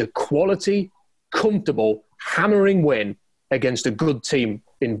 which is a quality, comfortable, hammering win against a good team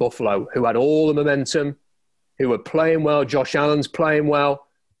in Buffalo who had all the momentum, who were playing well. Josh Allen's playing well.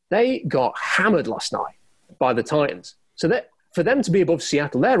 They got hammered last night by the Titans. So that for them to be above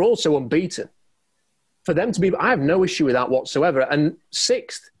Seattle, they're also unbeaten. For them to be, I have no issue with that whatsoever. And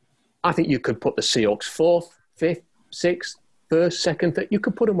 6th, I think you could put the Seahawks 4th, 5th, 6th, 1st, 2nd, 3rd. You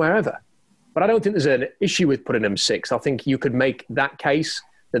could put them wherever. But I don't think there's an issue with putting them 6th. I think you could make that case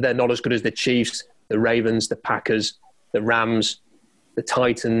that they're not as good as the Chiefs, the Ravens, the Packers, the Rams, the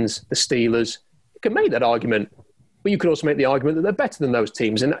Titans, the Steelers. You can make that argument. But you could also make the argument that they're better than those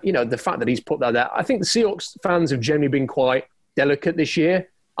teams. And, the fact that he's put that there, I think the Seahawks fans have generally been quite delicate this year.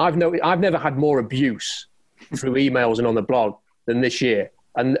 I've never had more abuse through emails and on the blog than this year.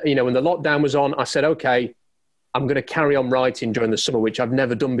 And, when the lockdown was on, I said, okay, I'm going to carry on writing during the summer, which I've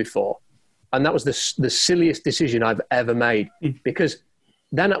never done before. And that was the silliest decision I've ever made. Because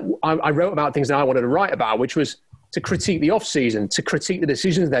then I wrote about things that I wanted to write about, which was to critique the off-season, to critique the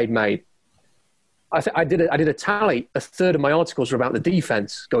decisions they'd made. I did a tally. A third of my articles were about the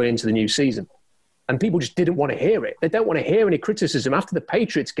defense going into the new season. And people just didn't want to hear it. They don't want to hear any criticism. After the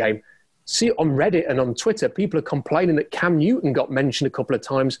Patriots game, see it on Reddit and on Twitter, people are complaining that Cam Newton got mentioned a couple of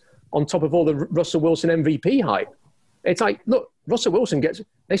times on top of all the Russell Wilson MVP hype. It's like, look, Russell Wilson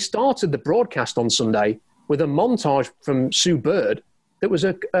they started the broadcast on Sunday with a montage from Sue Bird that was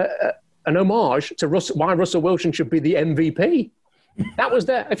a an homage to why Russell Wilson should be the MVP. That was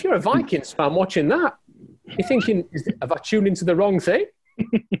there. If you're a Vikings fan watching that, you're thinking, have I tuned into the wrong thing?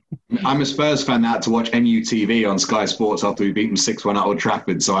 I'm a Spurs fan now to watch MUTV on Sky Sports after we beat them 6-1 at Old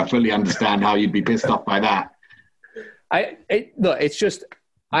Trafford, so I fully understand how you'd be pissed off by that. It's just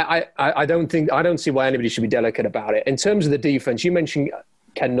I don't see why anybody should be delicate about it. In terms of the defense, you mentioned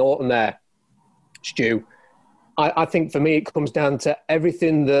Ken Norton there, Stu. I think for me it comes down to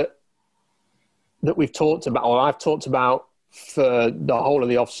everything that we've talked about, or I've talked about for the whole of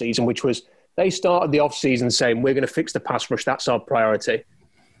the offseason, which was they started the offseason saying we're going to fix the pass rush, that's our priority.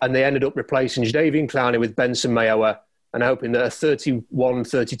 And they ended up replacing Jadeveon Clowney with Benson Mayowa and hoping that a 31,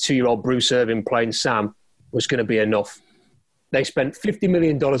 32-year-old Bruce Irvin playing Sam was going to be enough. They spent $50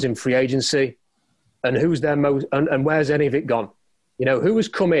 million in free agency, and who's their most, and where's any of it gone? You know, who has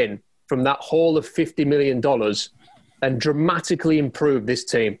come in from that haul of $50 million and dramatically improved this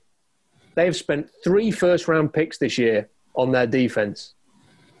team? They've spent 3 first-round picks this year on their defense.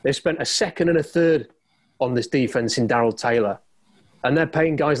 They've spent a second and a third on this defense in Darrell Taylor. And they're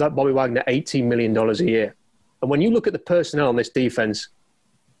paying guys like Bobby Wagner $18 million a year. And when you look at the personnel on this defense,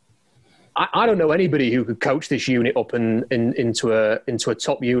 I don't know anybody who could coach this unit up into a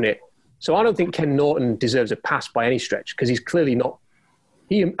top unit. So I don't think Ken Norton deserves a pass by any stretch, because he's clearly not.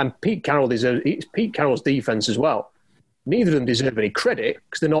 He and Pete Carroll deserve. It's Pete Carroll's defense as well. Neither of them deserve any credit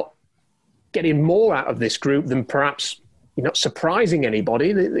because they're not getting more out of this group than perhaps not surprising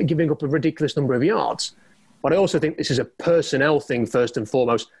anybody. They're giving up a ridiculous number of yards. But I also think this is a personnel thing first and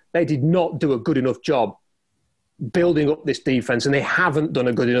foremost. They did not do a good enough job building up this defense, and they haven't done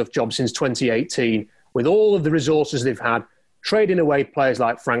a good enough job since 2018 with all of the resources they've had, trading away players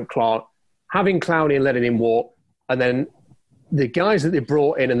like Frank Clark, having Clowney and letting him walk, and then the guys that they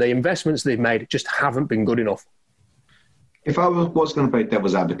brought in and the investments they've made just haven't been good enough. If I was going to play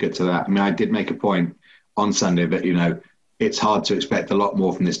devil's advocate to that, I mean, I did make a point on Sunday that, it's hard to expect a lot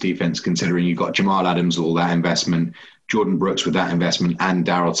more from this defense considering you've got Jamal Adams, all that investment, Jordan Brooks with that investment, and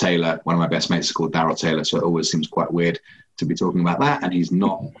Darrell Taylor. One of my best mates is called Darrell Taylor, so it always seems quite weird to be talking about that. And he's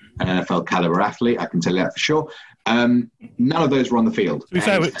not an NFL caliber athlete, I can tell you that for sure. None of those were on the field. To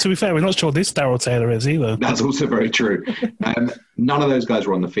be fair, we're not sure this Darrell Taylor is either. That's also very true. None of those guys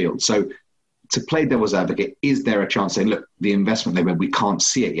were on the field. So to play devil's advocate, is there a chance saying, look, the investment they made, we can't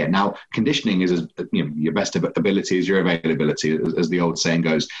see it yet? Now, conditioning is, your best ability is your availability, as the old saying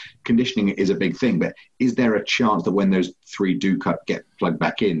goes. Conditioning is a big thing, but is there a chance that when those 3 do get plugged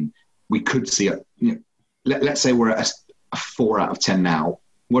back in, we could see let's say we're at a 4 out of 10 now.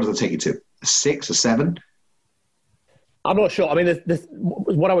 What does it take you to? A 6, a 7? I'm not sure. I mean,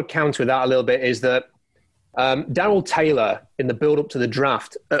 what I would counter with that a little bit is that Darrell Taylor, in the build-up to the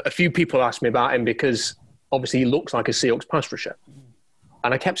draft, a few people asked me about him because obviously he looks like a Seahawks pass rusher.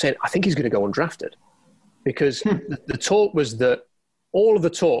 And I kept saying, I think he's going to go undrafted. Because the talk was that all of the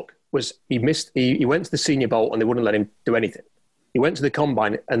talk was he went to the Senior Bowl and they wouldn't let him do anything. He went to the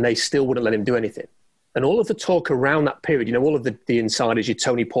Combine and they still wouldn't let him do anything. And all of the talk around that period, all of the insiders, your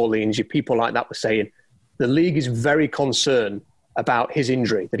Tony Paulines, your people like that were saying, the league is very concerned about his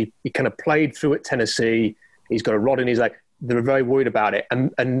injury, that he kind of played through at Tennessee. He's got a rod in his leg. They're very worried about it.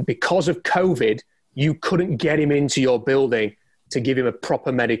 And because of COVID, you couldn't get him into your building to give him a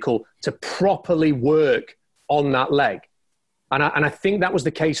proper medical, to properly work on that leg. And I think that was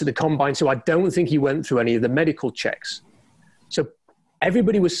the case at the Combine. So I don't think he went through any of the medical checks. So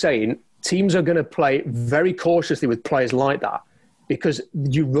everybody was saying teams are going to play very cautiously with players like that because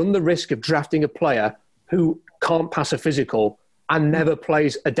you run the risk of drafting a player who can't pass a physical and never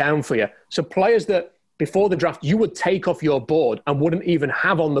plays a down for you. So players that before the draft you would take off your board and wouldn't even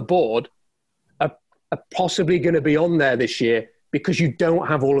have on the board are possibly going to be on there this year because you don't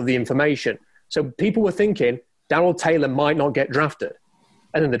have all of the information. So people were thinking Darrell Taylor might not get drafted.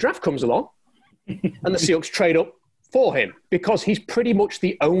 And then the draft comes along and the Seahawks trade up for him because he's pretty much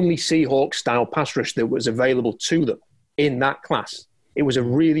the only Seahawks-style pass rush that was available to them in that class. It was a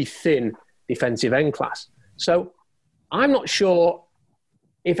really thin defensive end class. So I'm not sure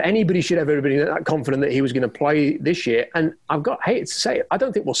if anybody should ever be that confident that he was going to play this year. And hated to say it, I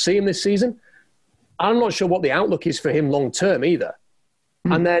don't think we'll see him this season. I'm not sure what the outlook is for him long-term either.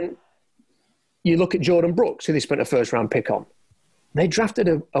 And then you look at Jordan Brooks, who they spent a first-round pick on. They drafted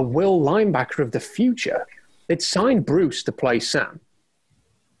a will linebacker of the future. They'd signed Bruce to play Sam.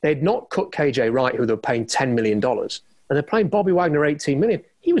 They'd not cut KJ Wright, who they were paying $10 million. And they're playing Bobby Wagner $18 million.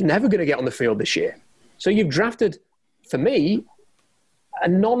 He was never going to get on the field this year. So you've drafted, for me, a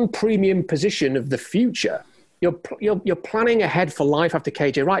non-premium position of the future. You're planning ahead for life after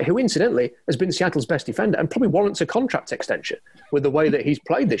KJ Wright, who incidentally has been Seattle's best defender and probably warrants a contract extension with the way that he's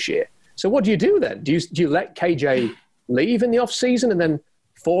played this year. So what do you do then? Do you let KJ leave in the off-season and then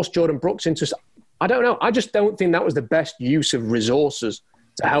force Jordan Brooks into... I don't know. I just don't think that was the best use of resources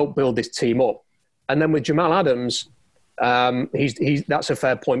to help build this team up. And then with Jamal Adams, that's a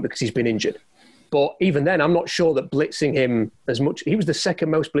fair point because he's been injured. But even then, I'm not sure that blitzing him as much... He was the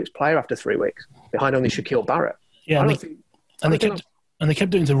second most blitzed player after 3 weeks, behind only Shaquille Barrett. Yeah, and they kept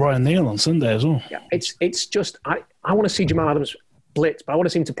doing it to Ryan Neal on Sunday as well. Yeah, it's just... I want to see Jamal Adams blitz, but I want to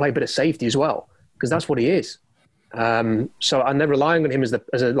see him to play a bit of safety as well, because that's what he is. So I'm never relying on him as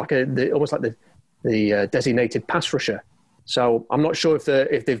almost like the designated pass rusher. So I'm not sure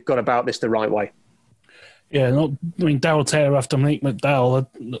if they've got about this the right way. Yeah, Darryl Taylor after Malik McDowell,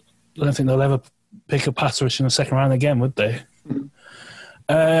 I don't think they'll ever pick a pass rush in the second round again, would they?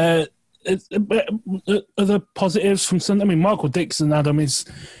 Other positives from Sunday? I mean, Michael Dixon, Adam, is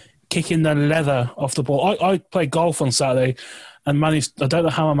kicking the leather off the ball. I played golf on Saturday and managed, I don't know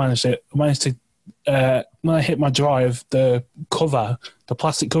how I managed it, I managed to, when I hit my drive, the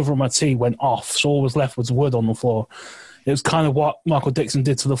plastic cover on my tee went off, so all was left was wood on the floor. It was kind of what Michael Dixon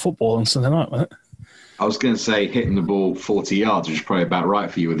did to the football on Sunday night, wasn't it? I was going to say hitting the ball 40 yards, which is probably about right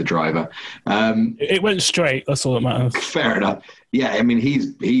for you with the driver. It went straight. That's all that matters. Fair enough. Yeah, I mean,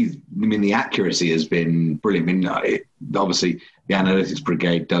 the accuracy has been brilliant. I mean, obviously, the analytics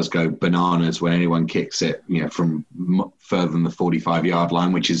brigade does go bananas when anyone kicks it, from further than the 45-yard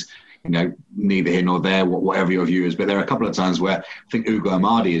line, which is, neither here nor there, whatever your view is. But there are a couple of times where I think Ugo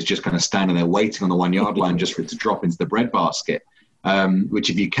Amadi is just kind of standing there waiting on the 1-yard line just for it to drop into the breadbasket.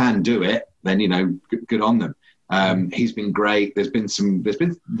 Which if you can do it, then good on them. He's been great.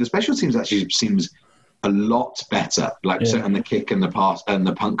 The special teams actually seems a lot better. Certainly the kick and the pass and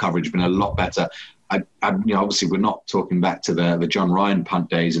the punt coverage have been a lot better. Obviously we're not talking back to the John Ryan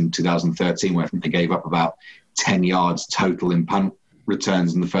punt days in 2013 where I think they gave up about 10 yards total in punt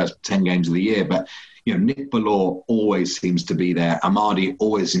returns in the first 10 games of the year, but. Nick Ballore always seems to be there. Amadi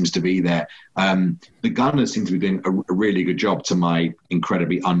always seems to be there. The Gunners seem to be doing a really good job to my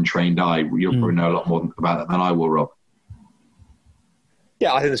incredibly untrained eye. You'll probably know a lot more about that than I will, Rob.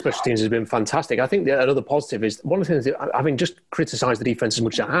 Yeah, I think the special teams has been fantastic. I think another positive is one of the things that, having just criticised the defence as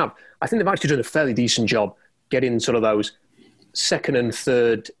much as I have, I think they've actually done a fairly decent job getting sort of those second and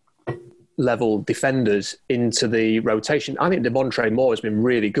third level defenders into the rotation. I think Devontre Moore has been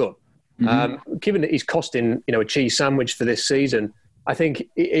really good. Given that he's costing, a cheese sandwich for this season, I think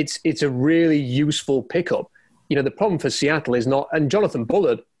it's a really useful pickup. The problem for Seattle is not, and Jonathan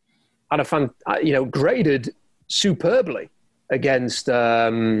Bullard had graded superbly against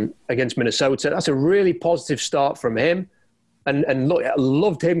Minnesota. That's a really positive start from him. And look, I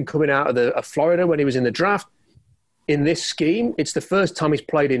loved him coming out of Florida when he was in the draft. In this scheme, it's the first time he's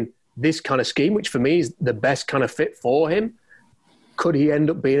played in this kind of scheme, which for me is the best kind of fit for him. Could he end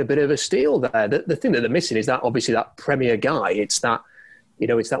up being a bit of a steal there? The thing that they're missing is that obviously that premier guy. It's that,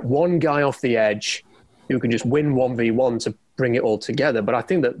 it's that one guy off the edge who can just win 1v1 to bring it all together. But I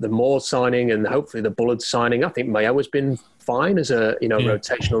think that the Moore signing and hopefully the Bullard signing, I think Mayo has been fine as a,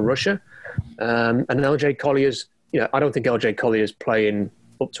 rotational rusher. And LJ Collier's, I don't think LJ Collier's playing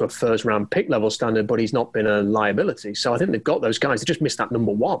up to a first round pick level standard, but he's not been a liability. So I think they've got those guys. They just missed that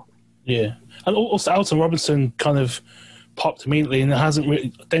number one. Yeah. And also Alton Robinson kind of popped immediately, and I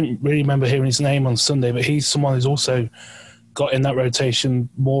don't really remember hearing his name on Sunday, but he's someone who's also got in that rotation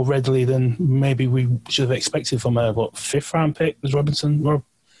more readily than maybe we should have expected from a fifth round pick was Robinson, Rob?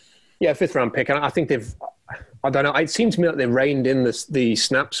 Yeah, fifth round pick. And I think I don't know, it seemed to me like they reined in the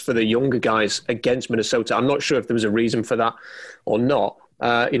snaps for the younger guys against Minnesota. I'm not sure if there was a reason for that or not.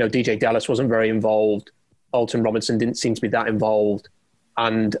 DJ Dallas wasn't very involved. Alton Robinson didn't seem to be that involved.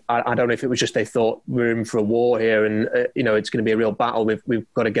 And I don't know if it was just they thought we're in for a war here and, it's going to be a real battle.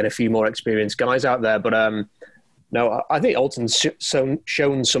 We've got to get a few more experienced guys out there. But, no, I think Alton's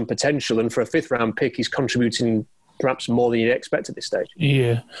shown some potential. And for a fifth-round pick, he's contributing perhaps more than you'd expect at this stage.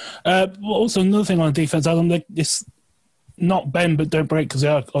 Yeah. Also, another thing on defence, Adam, it's not bend but don't break because they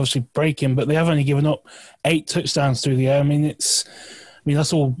are obviously breaking, but they have only given up 8 touchdowns through the air. I mean,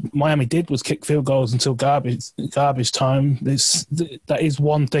 that's all Miami did was kick field goals until garbage time. That is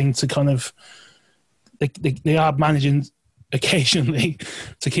one thing to kind of they are managing occasionally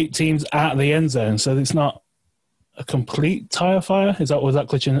to keep teams out of the end zone, so it's not a complete tire fire. Was that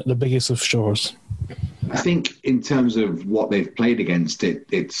clutching at the biggest of straws? I think in terms of what they've played against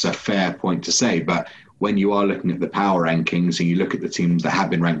it's a fair point to say. But when you are looking at the power rankings and you look at the teams that have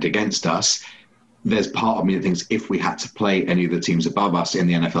been ranked against us, there's part of me that thinks if we had to play any of the teams above us in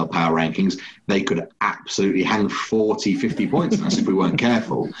the NFL power rankings, they could absolutely hang 40, 50 points on us if we weren't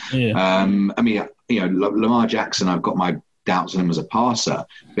careful. Yeah. Lamar Jackson, I've got my doubts on him as a passer.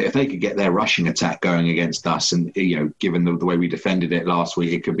 But if they could get their rushing attack going against us, and given the way we defended it last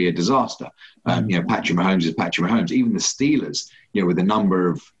week, it could be a disaster. Patrick Mahomes is Patrick Mahomes. Even the Steelers, with the number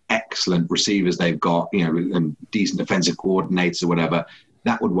of excellent receivers they've got, and decent defensive coordinators or whatever,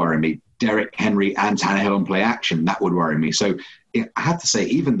 that would worry me. Derrick Henry and Tannehill on play action, that would worry me. So I have to say,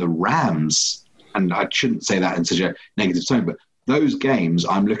 even the Rams, and I shouldn't say that in such a negative tone, but those games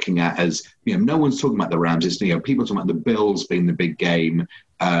I'm looking at as, no one's talking about the Rams. It's, people talking about the Bills being the big game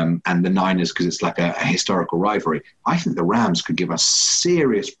and the Niners because it's like a historical rivalry. I think the Rams could give us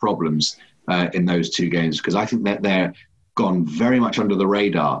serious problems in those two games because I think that they're gone very much under the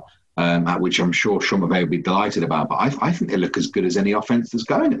radar, which I'm sure Sean McVay will be delighted about. But I think they look as good as any offense that's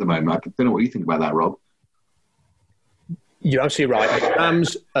going at the moment. I don't know what you think about that, Rob. You're absolutely right. The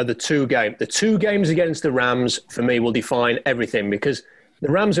Rams are the two games. The two games against the Rams, for me, will define everything because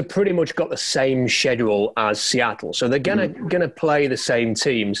the Rams have pretty much got the same schedule as Seattle. So they're gonna play the same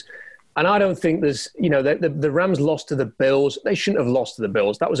teams. And I don't think there's, the Rams lost to the Bills. They shouldn't have lost to the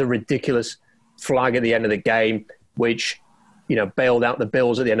Bills. That was a ridiculous flag at the end of the game, which, bailed out the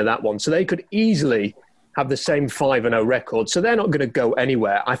Bills at the end of that one. So they could easily have the same 5-0 record. So they're not going to go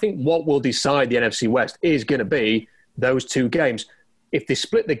anywhere. I think what will decide the NFC West is going to be those two games. If they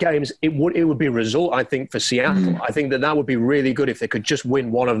split the games, it would be a result, I think, for Seattle. I think that would be really good if they could just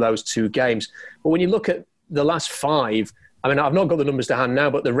win one of those two games. But when you look at the last five, I've not got the numbers to hand now,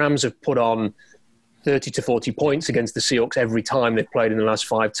 but the Rams have put on 30 to 40 points against the Seahawks every time they've played in the last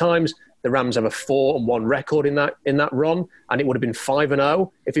 5 times. The Rams have a 4-1 record in that run, and it would have been 5-0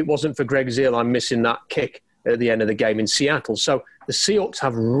 if it wasn't for Greg Zeal missing that kick at the end of the game in Seattle. So the Seahawks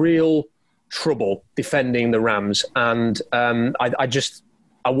have real trouble defending the Rams, and I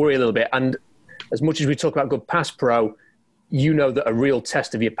worry a little bit. And as much as we talk about good pass pro, that a real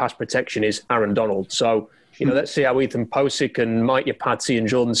test of your pass protection is Aaron Donald. So let's see how Ethan Posick and Mike Yapatsy and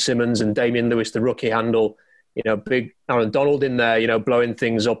Jordan Simmons and Damian Lewis, the rookie, handle big Aaron Donald in there, blowing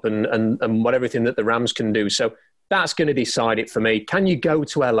things up and what everything that the Rams can do. So that's going to decide it for me. Can you go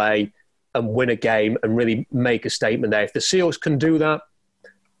to LA and win a game and really make a statement there? If the Seahawks can do that,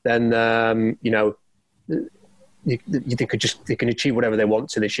 then they can achieve whatever they want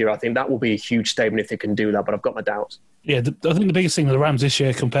to this year. I think that will be a huge statement if they can do that, but I've got my doubts. Yeah, I think the biggest thing with the Rams this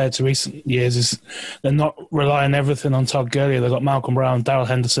year compared to recent years is they're not relying everything on Todd Gurley. They've got Malcolm Brown, Darrell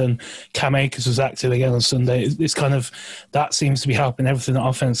Henderson, Cam Akers was active again on Sunday. It's kind of, that seems to be helping everything on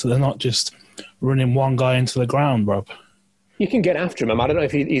offense, so they're not just running one guy into the ground, Rob. You can get after him. I don't know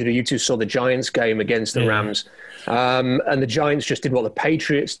if either of you two saw the Giants game against the Rams. And the Giants just did what the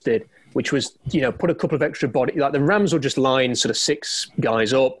Patriots did, which was, put a couple of extra body. Like the Rams will just line sort of 6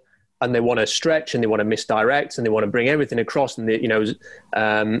 guys up, and they want to stretch and they want to misdirect and they want to bring everything across, and they don't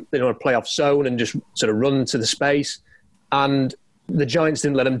want to play off zone and just sort of run to the space. And the Giants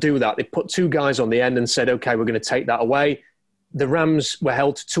didn't let them do that. They put 2 guys on the end and said, okay, we're going to take that away. The Rams were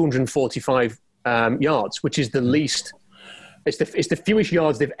held to 245 yards, which is the least. It's the fewest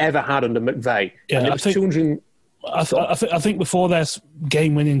yards they've ever had under McVay. Yeah, and it was 200. I think before their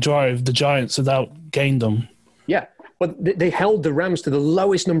game-winning drive, the Giants had outgained them. Yeah, but they held the Rams to the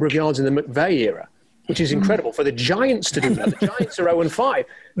lowest number of yards in the McVay era, which is incredible for the Giants to do that. The Giants are 0-5.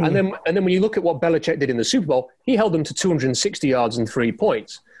 And then when you look at what Belichick did in the Super Bowl, he held them to 260 yards and 3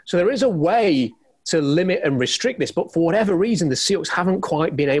 points. So there is a way to limit and restrict this, but for whatever reason, the Seahawks haven't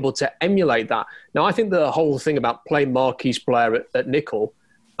quite been able to emulate that. Now, I think the whole thing about playing Marquise Blair at nickel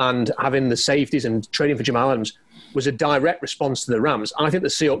and having the safeties and trading for Jamal Adams was a direct response to the Rams. I think the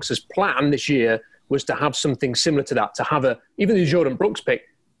Seahawks' plan this year was to have something similar to that, to have even the Jordan Brooks pick.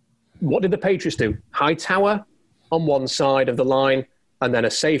 What did the Patriots do? Hightower on one side of the line and then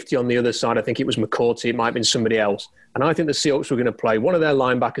a safety on the other side. I think it was McCourty. It might have been somebody else. And I think the Seahawks were going to play one of their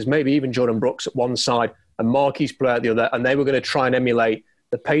linebackers, maybe even Jordan Brooks at one side and Marquise Blair at the other, and they were going to try and emulate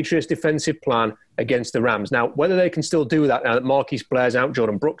the Patriots' defensive plan against the Rams. Now, whether they can still do that now that Marquise Blair's out,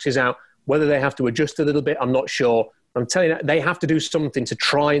 Jordan Brooks is out, whether they have to adjust a little bit, I'm not sure. I'm telling you, they have to do something to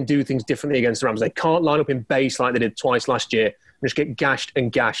try and do things differently against the Rams. They can't line up in base like they did twice last year and just get gashed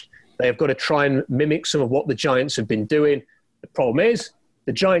and gashed. They have got to try and mimic some of what the Giants have been doing. The problem is,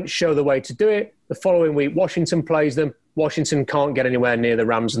 the Giants show the way to do it. The following week, Washington plays them. Washington can't get anywhere near the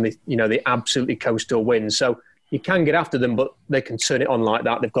Rams, and they absolutely coast to a win. So you can get after them, but they can turn it on like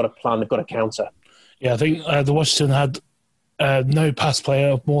that. They've got a plan. They've got a counter. Yeah, I think the Washington had no pass player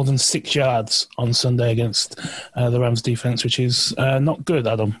of more than 6 yards on Sunday against the Rams defense, which is not good,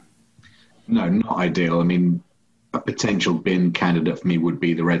 Adam. No, not ideal. I mean, a potential bin candidate for me would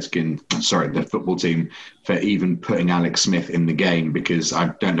be the football team, for even putting Alex Smith in the game, because I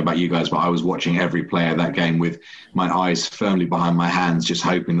don't know about you guys, but I was watching every play of that game with my eyes firmly behind my hands, just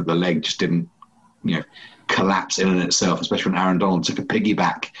hoping that the leg just didn't, collapse in and itself, especially when Aaron Donald took a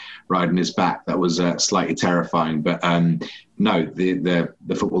piggyback riding his back. That was slightly terrifying. But no, the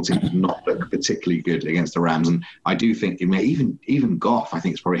football team did not look particularly good against the Rams. And I do think even Goff, I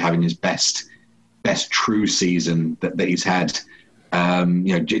think, is probably having his best true season that he's had.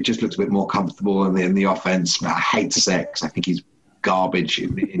 It just looks a bit more comfortable in the offense. I hate to say it because I think he's garbage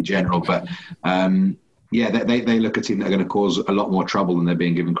in general. But they look a team that are going to cause a lot more trouble than they're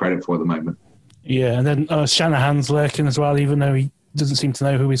being given credit for at the moment. Yeah, and then Shanahan's lurking as well, even though he doesn't seem to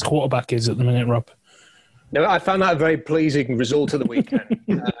know who his quarterback is at the minute, Rob. No, I found that a very pleasing result of the weekend.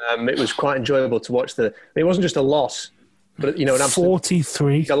 It was quite enjoyable to watch. It wasn't just a loss, but an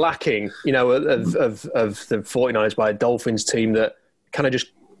 43 lacking, of the 49ers by a Dolphins team that kind of just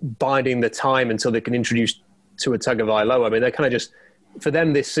biding the time until they can introduce Tua Tagovailoa. I mean, they're kind of just, for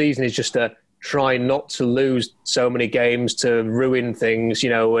them this season is just a try not to lose so many games to ruin things,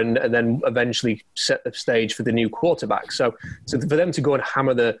 and then eventually set the stage for the new quarterback. So for them to go and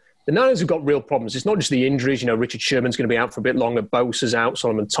hammer the Niners have got real problems. It's not just the injuries. Richard Sherman's going to be out for a bit longer. Bosa's out.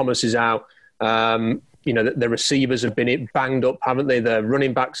 Solomon Thomas is out. The receivers have been banged up, haven't they? The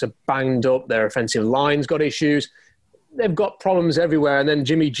running backs are banged up. Their offensive line's got issues. They've got problems everywhere. And then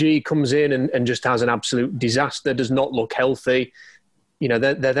Jimmy G comes in and just has an absolute disaster, does not look healthy.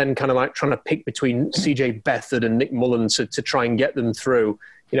 They're then kind of like trying to pick between CJ Beathard and Nick Mullins to try and get them through.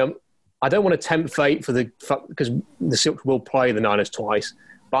 I don't want to tempt fate because the Seahawks will play the Niners twice.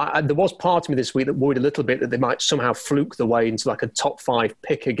 But there was part of me this week that worried a little bit that they might somehow fluke the way into like a top 5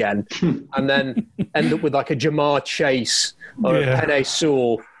 pick again and then end up with like a Jamar Chase or a Penei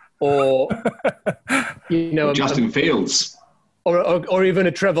Sewell or, Justin Fields. Or even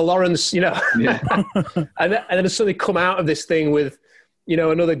a Trevor Lawrence, Yeah. and then suddenly come out of this thing with,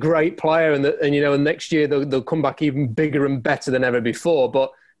 another great player and next year they'll come back even bigger and better than ever before.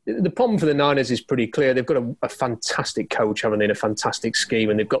 But the problem for the Niners is pretty clear. They've got a fantastic coach, haven't they, and a fantastic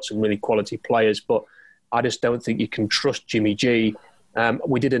scheme, and they've got some really quality players. But I just don't think you can trust Jimmy G. I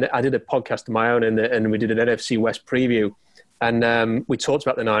did a podcast of my own, and we did an NFC West preview, and we talked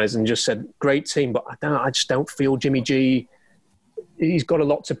about the Niners and just said, great team, but I just don't feel Jimmy G. He's got a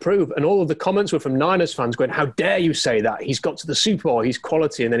lot to prove. And all of the comments were from Niners fans going, how dare you say that? He's got to the Super Bowl, he's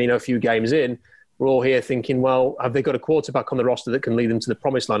quality. And then, a few games in, we're all here thinking, well, have they got a quarterback on the roster that can lead them to the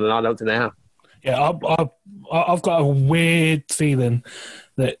promised land? And I don't think they have. Yeah, I've got a weird feeling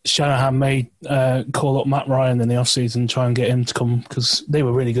that Shanahan may call up Matt Ryan in the offseason and try and get him to come, because they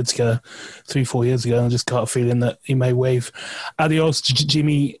were really good together 3-4 years ago, and I just got a feeling that he may wave adios to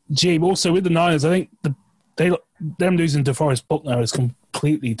Jimmy G. Also with the Niners, I think them losing DeForest Buckner has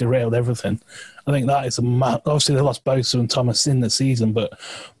completely derailed everything. I think that is obviously they lost Bosa and Thomas in the season, but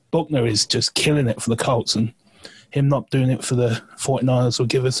Buckner is just killing it for the Colts, and him not doing it for the 49ers will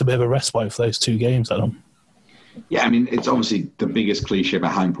give us a bit of a respite for those 2 games, Adam. Yeah, I mean, it's obviously the biggest cliche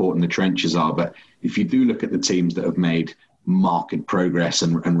about how important the trenches are, but if you do look at the teams that have made marked progress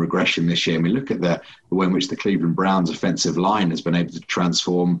and regression this year, I mean, look at the way in which the Cleveland Browns offensive line has been able to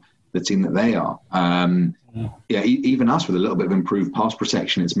transform the team that they are. Even us with a little bit of improved pass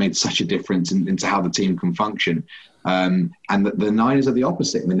protection, it's made such a difference into how the team can function. And the Niners are the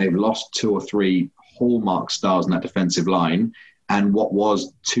opposite. I mean, they've lost 2 or 3 hallmark stars in that defensive line, and what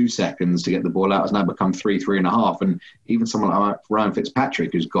was 2 seconds to get the ball out has now become 3.5. And even someone like Ryan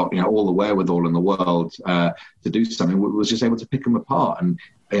Fitzpatrick, who's got all the wherewithal in the world to do something, was just able to pick them apart. And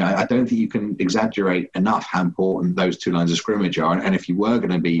I don't think you can exaggerate enough how important those 2 lines of scrimmage are. And if you were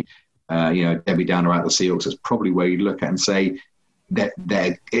going to be, Debbie Downer about the Seahawks, that's probably where you'd look at and say that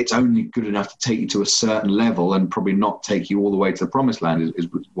it's only good enough to take you to a certain level and probably not take you all the way to the promised land is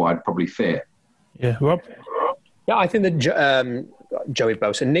what I'd probably fear. Yeah, Rob? Yeah, I think that Joey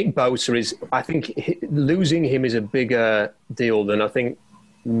Bosa, Nick Bosa is, I think losing him is a bigger deal than I think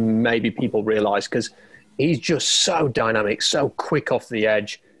maybe people realise, because he's just so dynamic, so quick off the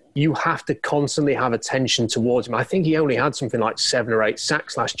edge. You have to constantly have attention towards him. I think he only had something like 7 or 8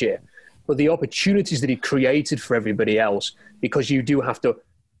 sacks last year. But the opportunities that he created for everybody else, because you do have to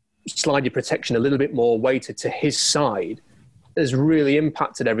slide your protection a little bit more weighted to his side, has really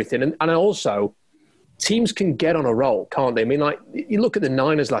impacted everything. And also, teams can get on a roll, can't they? I mean, like, you look at the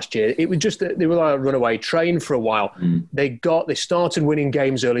Niners last year, it was just that they were like a runaway train for a while. They started winning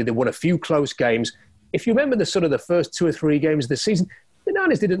games early. They won a few close games. If you remember the first 2 or 3 games of the season, the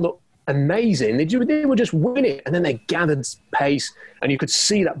Niners didn't look amazing. They were just winning, and then they gathered pace, and you could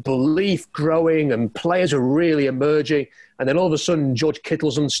see that belief growing, and players are really emerging. And then all of a sudden, George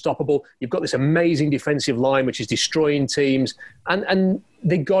Kittle's unstoppable. You've got this amazing defensive line, which is destroying teams, and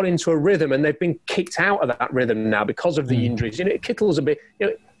they got into a rhythm, and they've been kicked out of that rhythm now because of the injuries. Kittle's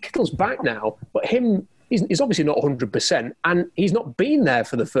Kittle's back now, but he's obviously not 100%, and he's not been there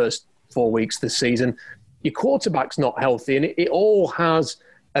for the first 4 weeks this season. Your quarterback's not healthy, and it all has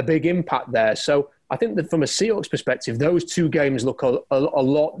a big impact there. So I think that from a Seahawks perspective, those two games look a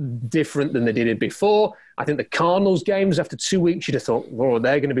lot different than they did before. I think the Cardinals games, after 2 weeks, you'd have thought, oh,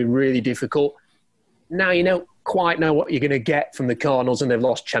 they're going to be really difficult. Now you don't quite know what you're going to get from the Cardinals, and they've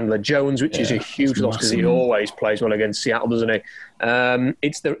lost Chandler Jones, which is a huge loss because he always plays well against Seattle, doesn't he?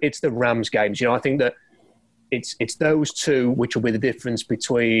 It's the Rams games. I think that it's those two which will be the difference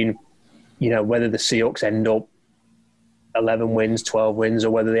between, whether the Seahawks end up 11 wins, 12 wins,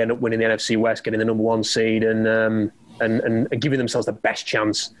 or whether they end up winning the NFC West, getting the number 1 seed, and giving themselves the best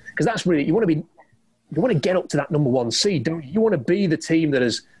chance. Because that's really, you want to get up to that number 1 seed, don't you? You want to be the team that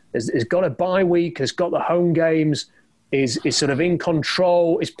has got a bye week, has got the home games, is sort of in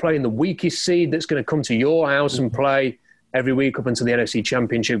control, is playing the weakest seed that's going to come to your house and play every week up until the NFC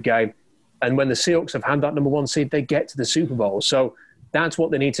Championship game. And when the Seahawks have had that number 1 seed, they get to the Super Bowl. So that's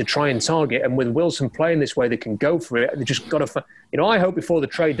what they need to try and target. And with Wilson playing this way, they can go for it. They just got to, I hope before the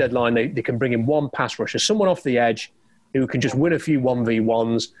trade deadline, they can bring in one pass rusher, someone off the edge who can just win a few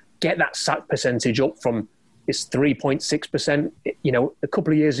 1v1s, get that sack percentage up from its 3.6%. A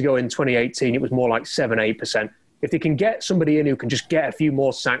couple of years ago in 2018, it was more like 7-8%. If they can get somebody in who can just get a few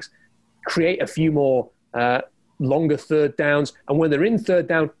more sacks, create a few more longer third downs, and when they're in third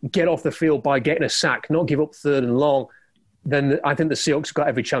down, get off the field by getting a sack, not give up third and long, then I think the Seahawks have got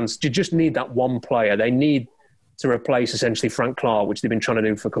every chance. You just need that one player. They need to replace essentially Frank Clark, which they've been trying to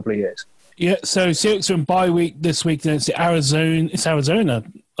do for a couple of years. Yeah, so Seahawks are in bye week this week. Then it's Arizona. It's Arizona.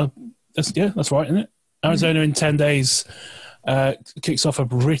 That's right, isn't it? Arizona in 10 days kicks off a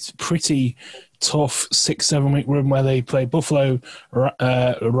pretty tough 6-7 week run where they play Buffalo,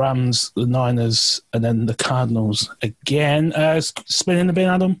 Rams, the Niners, and then the Cardinals again. Spin in the bin,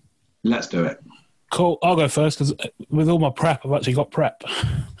 Adam? Let's do it. Cool. I'll go first because with all my prep, I've actually got prep.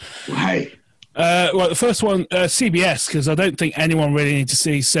 Hey. Well, the first one, CBS, because I don't think anyone really needs to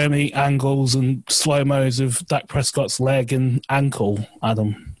see so many angles and slow-mos of Dak Prescott's leg and ankle,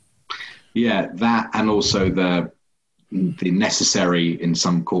 Adam. Yeah, that and also the necessary, in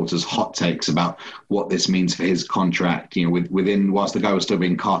some quarters, hot takes about what this means for his contract. Whilst the guy was still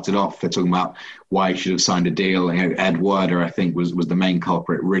being carted off, they're talking about why he should have signed a deal. Ed Werder, I think, was the main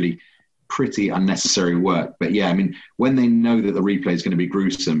culprit. Really pretty unnecessary work. But yeah, when they know that the replay is going to be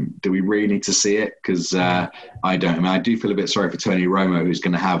gruesome, do we really need to see it? Because I don't. I do feel a bit sorry for Tony Romo, who's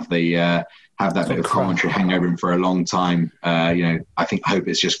going to have that bit of commentary hang over him for a long time. I hope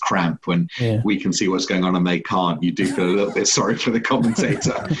it's just cramp when we can see what's going on and they can't. You do feel a little bit sorry for the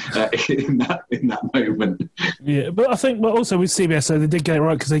commentator in that moment. Yeah, but I think, also with CBS, they did get it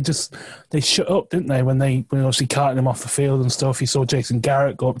right because they shut up, didn't they? When obviously carting him off the field and stuff. You saw Jason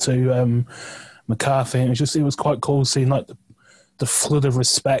Garrett go up to McCarthy, and it was quite cool seeing like the flood of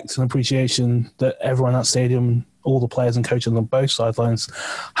respect and appreciation that everyone at that stadium, all the players and coaches on both sidelines,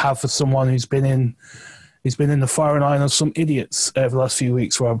 have for someone who's been in the firing line of some idiots over the last few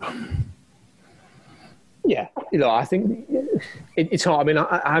weeks, Rob. Yeah, I think it's hard.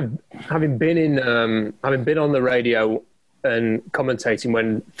 Having been on the radio and commentating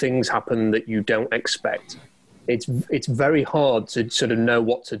when things happen that you don't expect, it's very hard to sort of know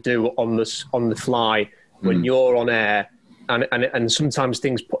what to do on the fly when you're on air. And sometimes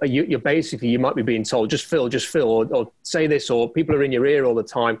things, you might be being told, just fill, or say this, or people are in your ear all the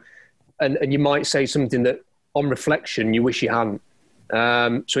time. And you might say something that, on reflection, you wish you hadn't.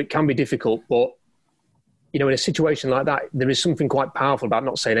 So it can be difficult. But, in a situation like that, there is something quite powerful about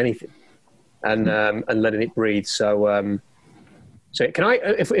not saying anything and letting it breathe. So can I,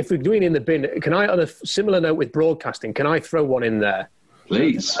 if we're doing in the bin, can I, on a similar note with broadcasting, can I throw one in there?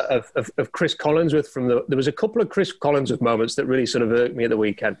 Please. Of Chris Collinsworth there was a couple of Chris Collinsworth moments that really sort of irked me at the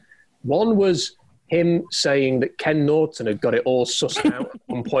weekend. One was him saying that Ken Norton had got it all sussed out at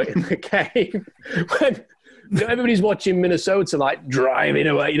one point in the game. When everybody's watching Minnesota like driving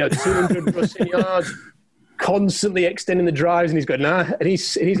away, 200 rushing yards, constantly extending the drives, and he's going, nah, and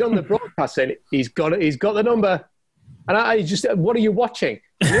he's on the broadcast saying he's got the number. And I just, what are you watching?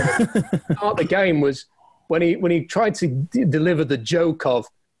 Part of the game was when he tried to deliver the joke of,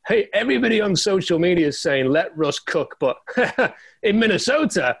 hey, everybody on social media is saying, let Russ cook. But in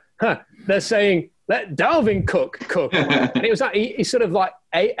Minnesota, they're saying, let Dalvin cook. And it was like, he sort of like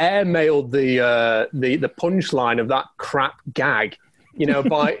airmailed the punchline of that crap gag, and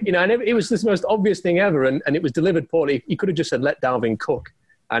it was the most obvious thing ever, and it was delivered poorly. He could have just said, let Dalvin cook,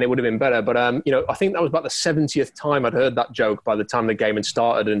 and it would have been better. But, I think that was about the 70th time I'd heard that joke by the time the game had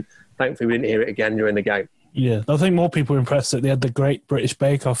started, and thankfully we didn't hear it again during the game. Yeah, I think more people were impressed that they had the Great British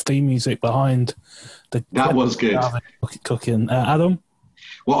Bake Off theme music behind the... That was good. Cooking. Adam?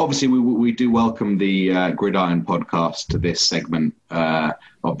 Well, obviously, we do welcome the Gridiron podcast to this segment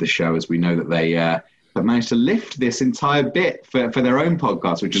of the show, as we know that they have managed to lift this entire bit for their own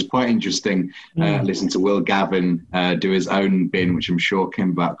podcast, which is quite interesting. Listen to Will Gavin do his own bin, which I'm sure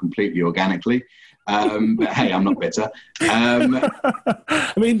came about completely organically. But hey, I'm not bitter.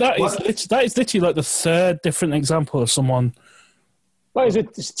 I mean, that is literally like the third different example of someone. Well,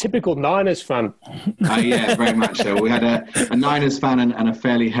 it's a typical Niners fan. Yeah, very much so. We had a Niners fan and a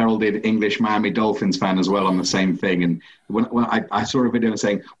fairly heralded English Miami Dolphins fan as well on the same thing. And when I saw a video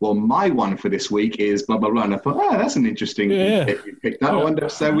saying, well, my one for this week is blah, blah, blah. And I thought, oh, that's an interesting pick you picked up. I wonder,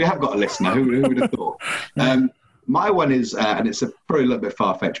 so we have got a listener. Who would have thought? My one is, and it's probably a little bit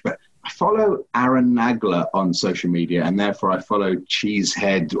far-fetched, but I follow Aaron Nagler on social media, and therefore I follow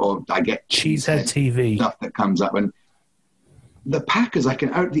Cheesehead, or I get Cheesehead TV stuff that comes up. And the Packers,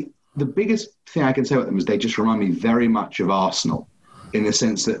 the biggest thing I can say about them is they just remind me very much of Arsenal, in the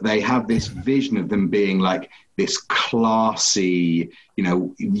sense that they have this vision of them being like this classy,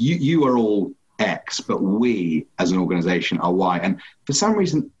 you are all X, but we as an organization are Y. And for some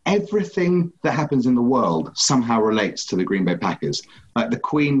reason, everything that happens in the world somehow relates to the Green Bay Packers. Like the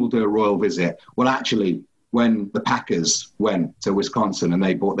Queen will do a royal visit. Well, actually, when the Packers went to Wisconsin and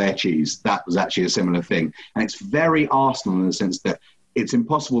they bought their cheese, that was actually a similar thing. And it's very Arsenal in the sense that it's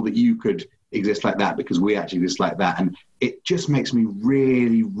impossible that you could exist like that because we actually exist like that. And it just makes me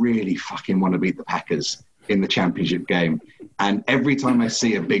really, really fucking want to beat the Packers in the championship game. And every time I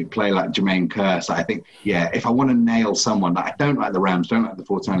see a big play like Jermaine Kearse, I think, if I want to nail someone, I don't like the Rams, don't like the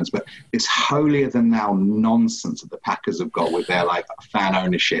 49ers, but this holier-than-thou nonsense that the Packers have got with their fan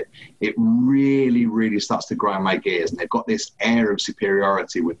ownership, it really, really starts to grind my gears. And they've got this air of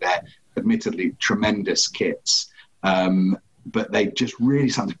superiority with their admittedly tremendous kits. But they just really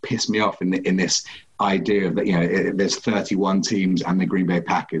start to piss me off in this idea of that, there's 31 teams and the Green Bay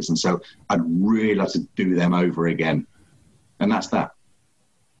Packers. And so I'd really like to do them over again. And that's that.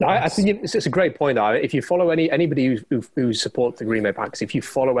 I think it's a great point. If you follow anybody who supports the Green Bay Packers, if you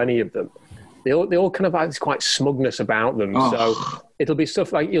follow any of them, they all kind of have this quite smugness about them. So it'll be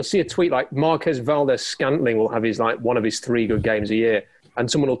stuff like, you'll see a tweet like Marquez Valdez-Scantling will have one of his 3 good games a year. And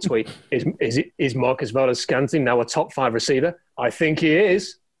someone will tweet, is Marcus Valdez-Scantling now a top 5 receiver? I think he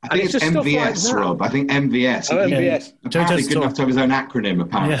is. I think it's MVS, like Rob. I think MVS. MVS. Apparently good enough to have his own acronym,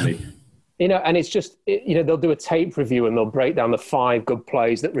 apparently. Yeah. And it's just, they'll do a tape review and they'll break down the 5 good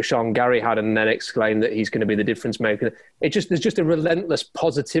plays that Rashawn Gary had and then exclaim that he's going to be the difference maker. There's just a relentless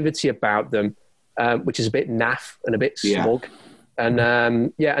positivity about them, which is a bit naff and a bit smug. And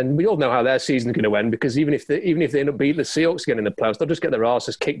and we all know how their season's going to end, because even if they end up beating the Seahawks again in the playoffs, they'll just get their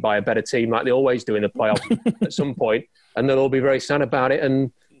asses kicked by a better team like they always do in the playoffs at some point, and they'll all be very sad about it.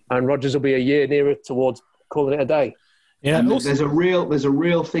 And Rodgers will be a year nearer towards calling it a day. Yeah, and there's a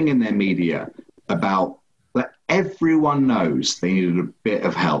real thing in their media about that everyone knows they needed a bit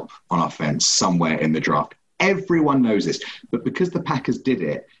of help on offense somewhere in the draft. Everyone knows this, but because the Packers did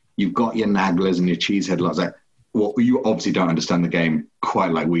it, you've got your Naglers and your Cheesehead lots like. Well, you obviously don't understand the game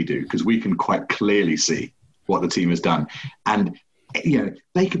quite like we do, because we can quite clearly see what the team has done. And,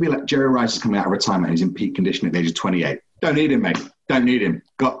 they could be like Jerry Rice is coming out of retirement and he's in peak condition at the age of 28. Don't need him, mate. Don't need him.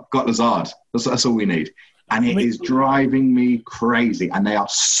 Got Lazard. That's all we need. And it is driving me crazy. And they are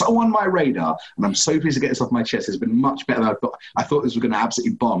so on my radar. And I'm so pleased to get this off my chest. It's been much better than I thought. I thought this was going to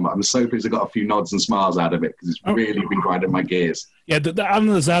absolutely bomb. I'm so pleased I got a few nods and smiles out of it, because it's really been grinding my gears. Yeah, the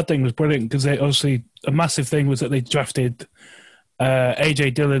Alan Lazard thing was brilliant, because obviously a massive thing was that they drafted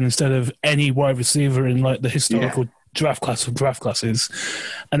A.J. Dillon instead of any wide receiver in the historical draft class of draft classes.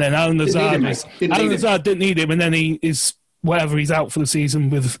 And then Alan Lazard didn't need him, and then he's he's out for the season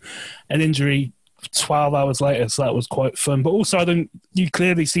with an injury 12 hours later, so that was quite fun. But also, you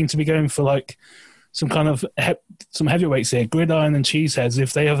clearly seem to be going for some kind of some heavyweights here, Gridiron and Cheeseheads.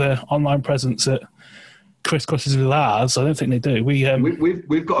 If they have an online presence at crisscrosses with ours, I don't think they do.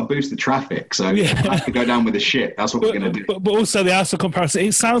 We've got to boost the traffic, so I have to go down with the shit. That's what we're going to do. But also the Arsenal comparison,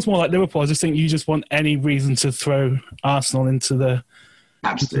 it sounds more like Liverpool. I just think you just want any reason to throw Arsenal into the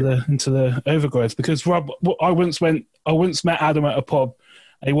overgrowth. Because Rob, I once met Adam at a pub.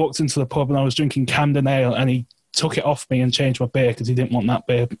 And he walked into the pub and I was drinking Camden Ale, and he took it off me and changed my beer because he didn't want that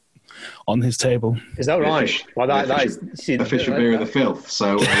beer on his table. Is that right? Well, that is official beer of the filth.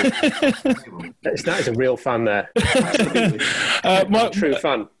 So that is a real fan there. True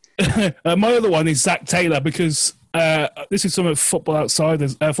fan. My other one is Zach Taylor, because this is something Football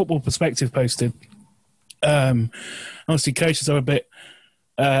Outsiders, Football Perspective posted. Obviously, coaches are a bit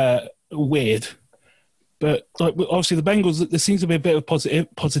weird, but like obviously the Bengals, there seems to be a bit of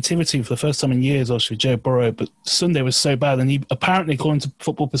positivity for the first time in years. Obviously, Joe Burrow, but Sunday was so bad, and he apparently, according to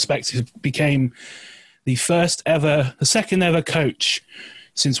Football Perspective, became the second ever coach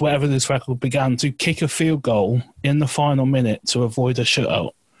since whatever this record began to kick a field goal in the final minute to avoid a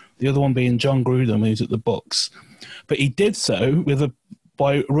shutout. The other one being John Gruden, who's at the Bucs. But he did so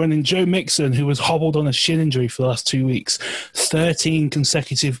by running Joe Mixon, who was hobbled on a shin injury for the last 2 weeks, 13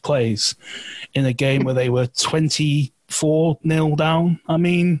 consecutive plays in a game where they were 24-0 down. I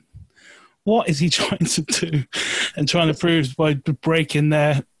mean, what is he trying to do? And trying to prove by breaking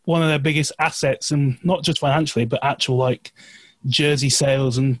one of their biggest assets, and not just financially, but actual jersey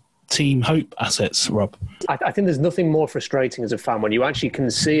sales and team hope assets, Rob. I think there's nothing more frustrating as a fan when you actually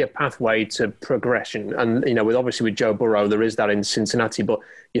can see a pathway to progression. And, with Joe Burrow, there is that in Cincinnati, but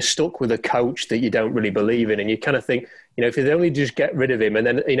you're stuck with a coach that you don't really believe in. And you kind of think, if they only just get rid of him, and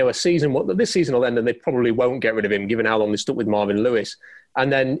then, this season will end and they probably won't get rid of him, given how long they stuck with Marvin Lewis. And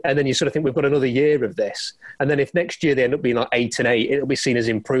then you sort of think, we've got another year of this. And then if next year they end up being 8-8, it'll be seen as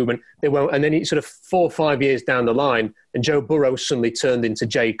improvement. They won't. And then it's sort of 4 or 5 years down the line, and Joe Burrow suddenly turned into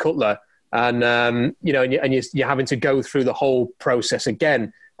Jay Cutler. And, you're having to go through the whole process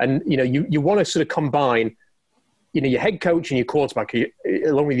again. And, you want to sort of combine, your head coach and your quarterback,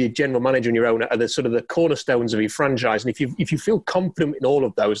 along with your general manager and your owner, are the sort of the cornerstones of your franchise. And if you feel confident in all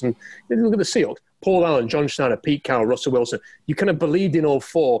of those, and look at the Seahawks, Paul Allen, John Schneider, Pete Carroll, Russell Wilson, you kind of believed in all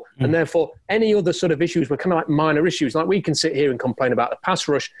four. And therefore, any other sort of issues were kind of like minor issues. Like we can sit here and complain about the pass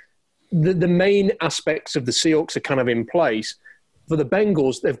rush. The main aspects of the Seahawks are kind of in place. For the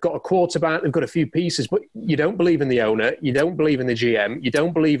Bengals, they've got a quarterback, they've got a few pieces, but you don't believe in the owner, you don't believe in the GM, you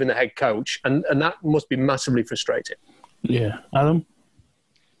don't believe in the head coach, and that must be massively frustrating. Yeah. Adam?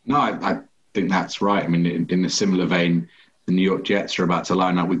 No, I think that's right. I mean, in a similar vein, the New York Jets are about to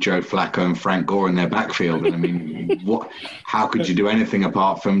line up with Joe Flacco and Frank Gore in their backfield. And I mean, how could you do anything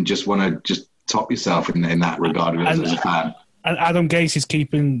apart from just want to just top yourself in that regard as a fan? And Adam Gase is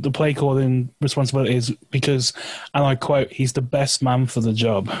keeping the play calling responsibilities because, and I quote, he's the best man for the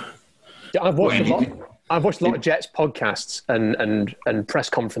job. I've watched a lot of Jets podcasts and press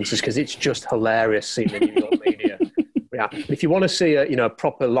conferences because it's just hilarious seeing the New York media. Yeah, if you want to see a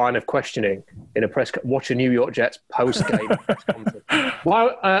proper line of questioning in a watch a New York Jets post-game press conference.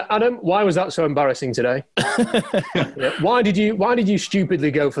 Adam, why was that so embarrassing today? Why did you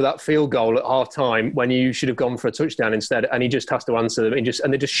stupidly go for that field goal at half time when you should have gone for a touchdown instead? And he just has to answer them.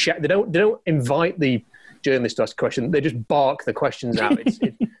 They don't invite the journalist to ask a question. They just bark the questions out.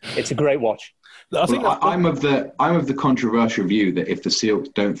 It's a great watch. I'm of the controversial view that if the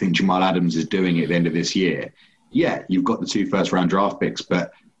Seahawks don't think Jamal Adams is doing it at the end of this year, yeah, you've got the 2 first-round draft picks,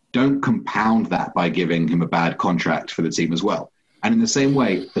 but don't compound that by giving him a bad contract for the team as well. And in the same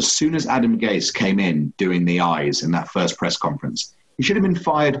way, as soon as Adam Gase came in doing the eyes in that first press conference, he should have been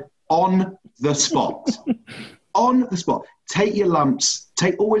fired on the spot. On the spot. Take your lumps.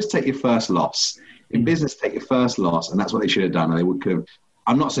 Always take your first loss. In business, take your first loss, and that's what they should have done. And they could have.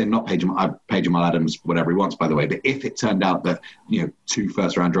 I'm not saying not pay Jamal Adams whatever he wants, by the way, but if it turned out that 2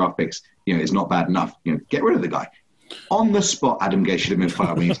 first-round draft picks is not bad enough, get rid of the guy. On the spot, Adam Gase should have been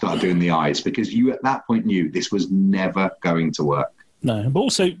fired when he started doing the eyes, because you at that point knew this was never going to work. No, but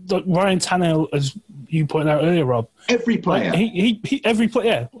also Ryan Tannehill, as you pointed out earlier, Rob. Every player. Every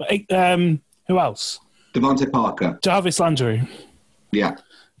player. Who else? Devontae Parker. Jarvis Landry. Yeah.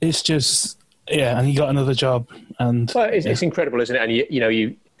 It's just... Yeah, and he got another job. It's incredible, isn't it?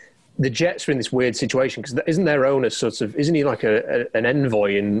 And the Jets are in this weird situation because isn't their owner isn't he like an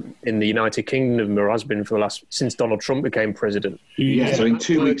envoy in the United Kingdom, or has been since Donald Trump became president? Yeah. So in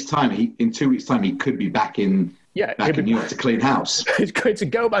 2 weeks' time, he could be back in New York to clean house. It's going to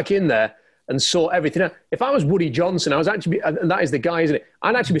go back in there and sort everything out. If I was Woody Johnson, and that is the guy, isn't it?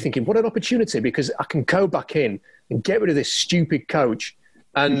 I'd actually be thinking, what an opportunity, because I can go back in and get rid of this stupid coach.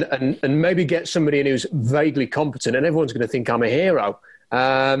 And maybe get somebody in who's vaguely competent, and everyone's going to think I'm a hero.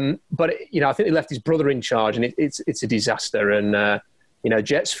 But I think they left his brother in charge, and it's a disaster. And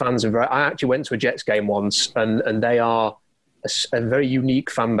Jets fans are I actually went to a Jets game once, and they are a very unique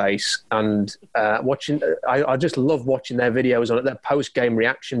fan base. And I just love watching their videos their post game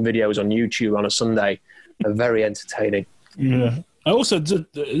reaction videos on YouTube on a Sunday. Are very entertaining. Yeah.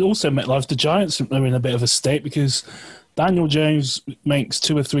 MetLife, the Giants are in a bit of a state because Daniel Jones makes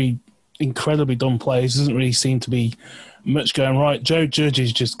 2 or 3 incredibly dumb plays. Doesn't really seem to be much going right. Joe Judge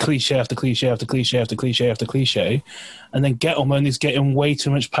is just cliche after cliche after cliche after cliche after cliche. And then Gettleman is getting way too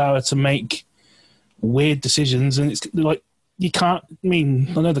much power to make weird decisions. And it's like, you can't, I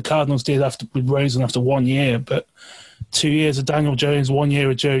know the Cardinals did with Rosen after 1 year, but 2 years of Daniel Jones, 1 year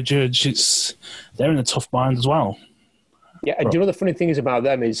of Joe Judge, they're in a tough bind as well. Yeah, and do you know the funny thing is about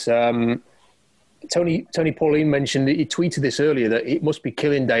them is Tony Pauline mentioned, he tweeted this earlier, that it must be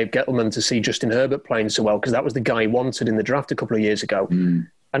killing Dave Gettleman to see Justin Herbert playing so well, because that was the guy he wanted in the draft a couple of years ago. And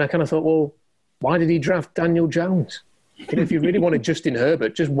I kind of thought, well, why did he draft Daniel Jones? If you really wanted Justin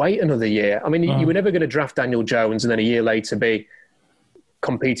Herbert, just wait another year. I mean, you were never going to draft Daniel Jones and then a year later be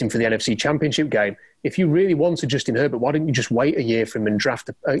competing for the NFC Championship game. If you really wanted Justin Herbert, why didn't you just wait a year for him and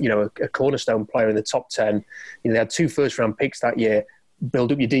draft a cornerstone player in the top 10? They had 2 first-round picks that year.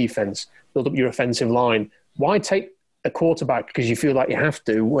 Build up your defense, build up your offensive line. Why take a quarterback because you feel like you have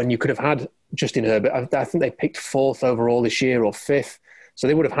to when you could have had Justin Herbert? I think they picked 4th overall this year or 5th. So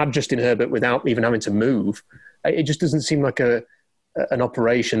they would have had Justin Herbert without even having to move. It just doesn't seem like an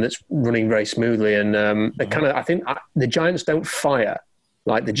operation that's running very smoothly. And I think the Giants don't fire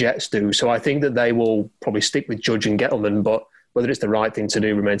like the Jets do. So I think that they will probably stick with Judge and Gettleman, but whether it's the right thing to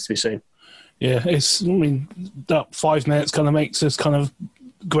do remains to be seen. Yeah, that 5 minutes kind of makes us kind of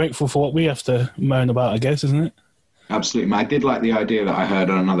grateful for what we have to moan about, I guess, isn't it? Absolutely. I did like the idea that I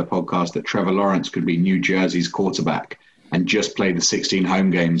heard on another podcast that Trevor Lawrence could be New Jersey's quarterback and just play the 16 home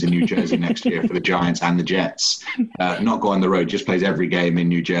games in New Jersey next year for the Giants and the Jets. Not go on the road, just plays every game in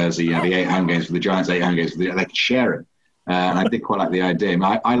New Jersey. The 8 home games for the Giants, 8 home games for the Jets. They could share him. And I did quite like the idea.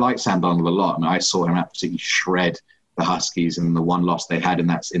 I like Sam Darnold a lot. I saw him absolutely shred the Huskies in the one loss they had in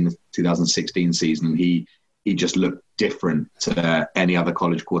the 2016 season. And he just looked different to any other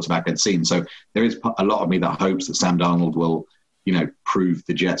college quarterback I'd seen. So there is a lot of me that hopes that Sam Darnold will, prove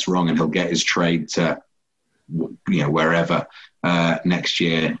the Jets wrong and he'll get his trade to, wherever next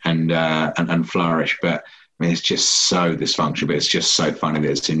year and flourish. But it's just so dysfunctional. But it's just so funny that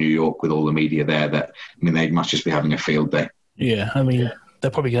it's in New York with all the media there. That they must just be having a field day. Yeah,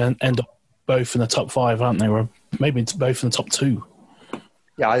 they're probably going to end up both in the top 5, aren't they? Or maybe both in the top 2.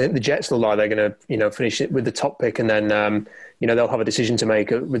 Yeah, I think the Jets look like they're going to finish it with the top pick, and then they'll have a decision to make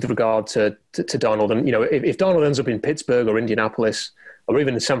with regard to Darnold. And if Darnold ends up in Pittsburgh or Indianapolis or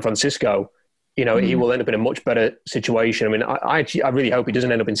even in San Francisco, he will end up in a much better situation. I really hope he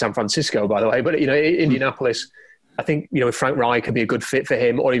doesn't end up in San Francisco, by the way. But Indianapolis, I think Frank Reich could be a good fit for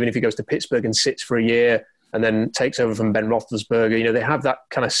him, or even if he goes to Pittsburgh and sits for a year and then takes over from Ben Roethlisberger. They have that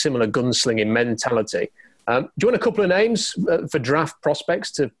kind of similar gunslinging mentality. Do you want a couple of names for draft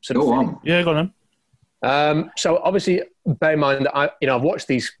prospects to sort of? Go on. Yeah, go on. So obviously, bear in mind that I've watched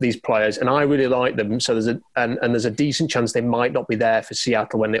these players and I really like them. So there's a decent chance they might not be there for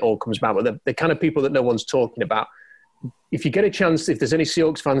Seattle when it all comes back. But they're kind of people that no one's talking about. If you get a chance, if there's any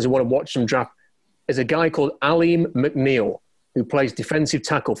Seahawks fans who want to watch some draft, there's a guy called Alall McNeil who plays defensive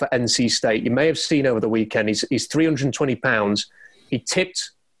tackle for NC State. You may have seen over the weekend. He's 320 pounds. He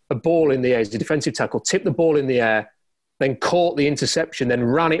tipped a ball in the air. He's a defensive tackle. Tipped the ball in the air, then caught the interception, then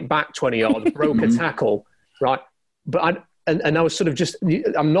ran it back 20 yards, broke a tackle, right? But I was sort of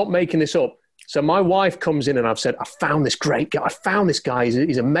I'm not making this up. So my wife comes in and I've said, I found this great guy. I found this guy.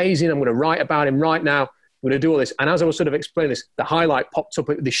 He's amazing. I'm going to write about him right now. I'm going to do all this. And as I was sort of explaining this, the highlight popped up.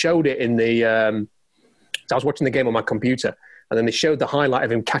 They showed it in the so I was watching the game on my computer, and then they showed the highlight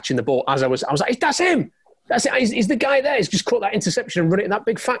of him catching the ball. As I was like, that's him. That's it. He's the guy there. He's just caught that interception and run it. That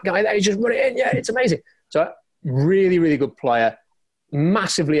big fat guy there. He's just run it in. Yeah, it's amazing. So really, really good player.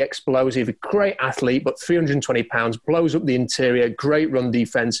 Massively explosive. Great athlete, but 320 pounds. Blows up the interior. Great run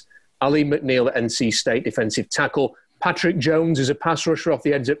defense. Alall McNeil at NC State, defensive tackle. Patrick Jones is a pass rusher off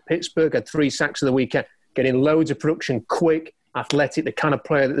the edge at Pittsburgh. Had 3 sacks of the weekend. Getting loads of production. Quick, athletic. The kind of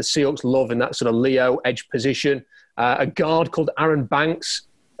player that the Seahawks love in that sort of Leo edge position. A guard called Aaron Banks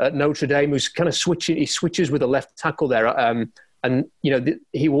at Notre Dame, who's kind of switching. He switches with a left tackle there,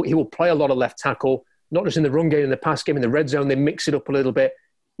 he will play a lot of left tackle, not just in the run game, in the pass game, in the red zone. They mix it up a little bit.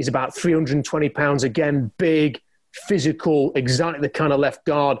 He's about 320 pounds again, big, physical, exactly the kind of left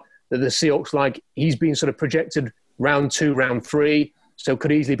guard that the Seahawks like. He's been sort of projected round 2, round 3, so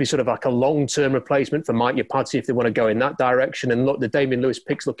could easily be sort of like a long-term replacement for Mike Yapati if they want to go in that direction. And look, the Damian Lewis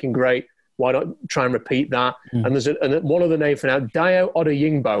pick's looking great. Why not try and repeat that? And there's one other name for now. Dio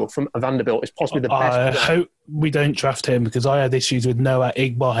Odeyingbo from Vanderbilt is possibly the best. I hope we don't draft him because I had issues with Noah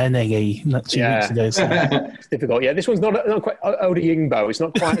Igbohenegi not 2 weeks ago. So. It's difficult. Yeah, this one's not quite Odeyingbo. It's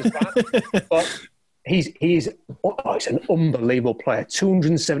not quite as bad. But he's an unbelievable player.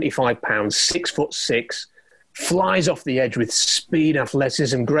 275 pounds, 6'6". flies off the edge with speed,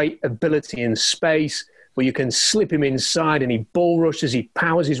 athleticism, great ability in space, where you can slip him inside and he bull rushes, he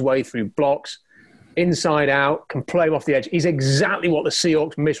powers his way through blocks, inside out, can play him off the edge. He's exactly what the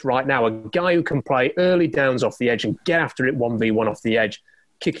Seahawks miss right now, a guy who can play early downs off the edge and get after it 1v1 off the edge,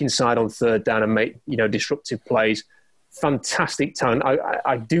 kick inside on third down and make, disruptive plays. Fantastic talent.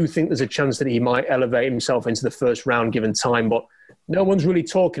 I do think there's a chance that he might elevate himself into the first round given time, but no one's really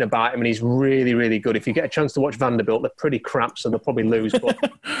talking about him, and he's really, really good. If you get a chance to watch Vanderbilt, they're pretty crap, so they'll probably lose, but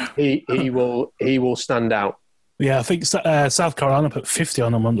he will stand out. Yeah, I think South Carolina put 50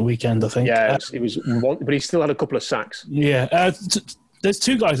 on him on the weekend, I think. Yeah, it was one, but he still had a couple of sacks. Yeah. There's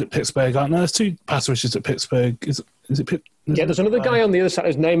two guys at Pittsburgh, aren't there? There's two pass rushers at Pittsburgh. Is it Pitt? Yeah, there's another guy on the other side.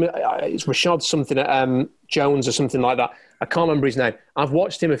 His name is Rashad something, Jones or something like that. I can't remember his name. I've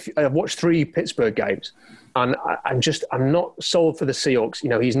watched him. I've watched 3 Pittsburgh games, and I'm not sold for the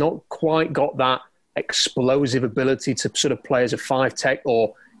Seahawks. He's not quite got that explosive ability to sort of play as a 5-tech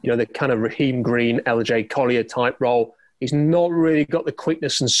or the kind of Raheem Green, LJ Collier type role. He's not really got the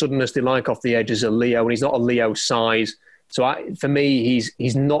quickness and suddenness they like off the edge as a Leo, and he's not a Leo size. So for me,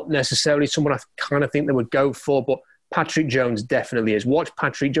 he's not necessarily someone I kind of think they would go for, but Patrick Jones definitely is. Watch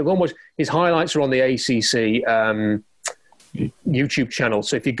Patrick Jones. Go and watch his highlights are on the ACC YouTube channel.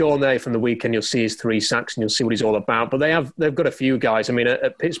 So if you go on there from the weekend, you'll see his 3 sacks and you'll see what he's all about. But they've got a few guys. I mean,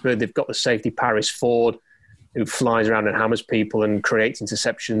 at Pittsburgh, they've got the safety Paris Ford, who flies around and hammers people and creates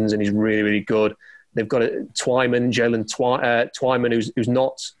interceptions, and he's really, really good. They've got Jalen Twyman, who's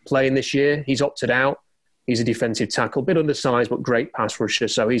not playing this year. He's opted out. He's a defensive tackle, a bit undersized, but great pass rusher,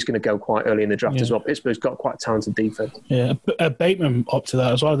 so he's going to go quite early in the draft as well. Pittsburgh's got quite a talented defense. Yeah, Bateman opted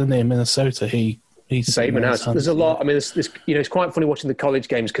out as well, didn't he, in Minnesota? Bateman has. There's a lot. I mean, it's quite funny watching the college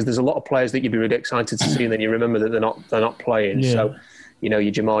games because there's a lot of players that you'd be really excited to see, and then you remember that they're not playing. Yeah. So, your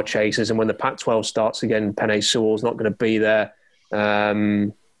Jamar Chasers, and when the Pac-12 starts again, Penei Sewell's not going to be there.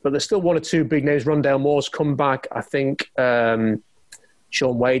 But there's still 1 or 2 big names. Rondale Moore's come back. I think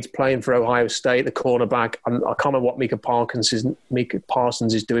Sean Wade's playing for Ohio State, the cornerback. I can't remember what Micah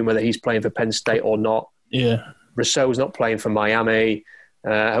Parsons is doing, whether he's playing for Penn State or not. Yeah. Rousseau's not playing for Miami.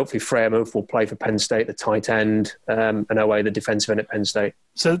 Hopefully Freiermuth will play for Penn State, the tight end, and Owe, the defensive end at Penn State.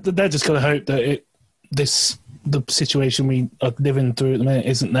 So they're just going to hope that the situation we are living through at the minute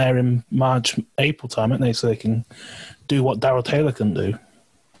isn't there in March, April time, aren't they? So they can do what Darrell Taylor can do.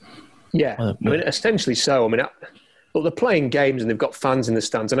 Yeah, I mean, essentially so. I mean, look, they're playing games and they've got fans in the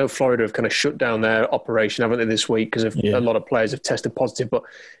stands. I know Florida have kind of shut down their operation, haven't they, this week because a lot of players have tested positive. But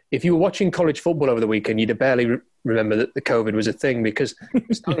if you were watching college football over the weekend, you'd barely remember that the COVID was a thing because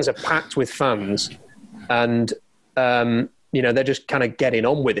the stands are packed with fans and, they're just kind of getting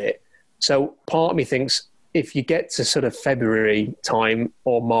on with it. So part of me thinks if you get to sort of February time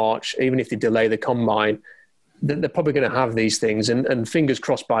or March, even if they delay the combine, they're probably going to have these things. And fingers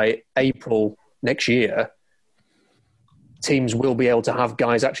crossed by April next year, teams will be able to have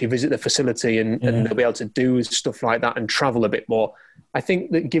guys actually visit the facility and they'll be able to do stuff like that and travel a bit more. I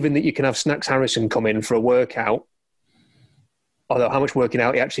think that given that you can have Snacks Harrison come in for a workout, although how much working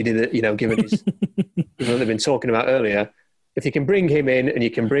out he actually did, given his, what they've been talking about earlier, if you can bring him in and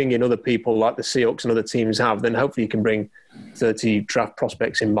you can bring in other people like the Seahawks and other teams have, then hopefully you can bring 30 draft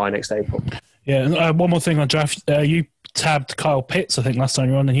prospects in by next April. Yeah, and one more thing on draft. You tabbed Kyle Pitts, I think, last time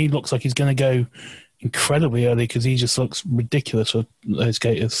you were on, and he looks like he's going to go incredibly early because he just looks ridiculous with those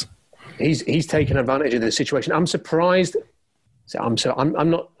Gators. He's taken advantage of the situation. I'm surprised. I'm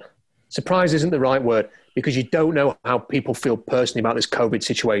not surprised isn't the right word because you don't know how people feel personally about this COVID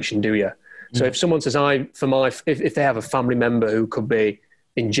situation, do you? So if someone says, if they have a family member who could be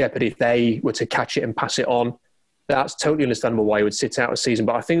in jeopardy if they were to catch it and pass it on, that's totally understandable why you would sit out a season.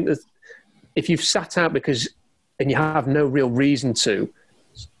 But I think that if you've sat out and you have no real reason to,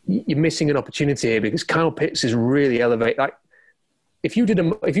 you're missing an opportunity here because Kyle Pitts is really elevated. Like, if you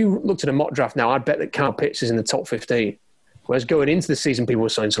looked at a mock draft now, I'd bet that Kyle Pitts is in the top 15. Whereas going into the season, people were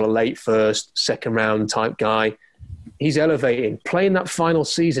saying sort of late first, second round type guy. He's elevating. Playing that final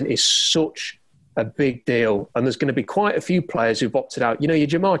season is such a big deal. And there's going to be quite a few players who've opted out. Your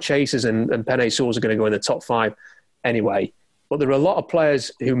Jamar Chasers and Penei Sewells are going to go in the top 5 anyway. But there are a lot of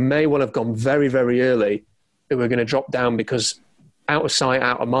players who may well have gone very, very early who are going to drop down because out of sight,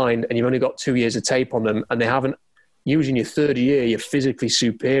 out of mind, and you've only got 2 years of tape on them, and they haven't, usually in your third year, you're physically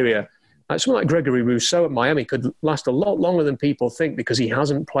superior. Like someone like Gregory Rousseau at Miami could last a lot longer than people think because he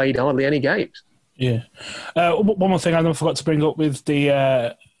hasn't played hardly any games. Yeah. One more thing I forgot to bring up with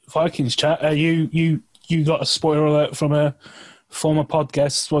the Vikings chat. You got a spoiler alert from a former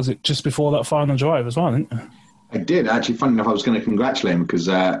podcast. Was it just before that final drive as well, didn't you? I did. Actually, funny enough, I was going to congratulate him because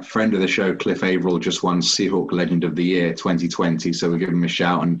a friend of the show, Cliff Averill, just won Seahawk Legend of the Year 2020. So we'll give him a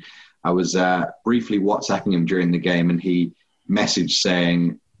shout. And I was briefly WhatsApping him during the game, and he messaged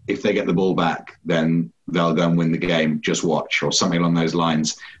saying, if they get the ball back, then they'll go and win the game. Just watch, or something along those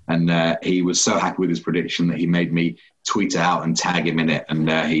lines. And he was so happy with his prediction that he made me tweet it out and tag him in it, and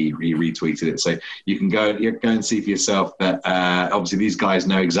he retweeted it. So you can go and see for yourself that obviously these guys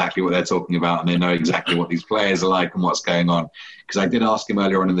know exactly what they're talking about, and they know exactly what these players are like and what's going on. Because I did ask him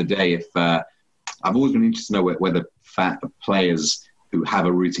earlier on in the day if I've always been interested to know whether players who have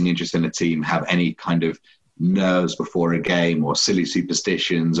a rooting interest in a team have any kind of nerves before a game or silly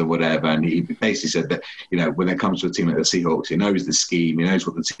superstitions or whatever. And he basically said that, when it comes to a team like the Seahawks, he knows the scheme, he knows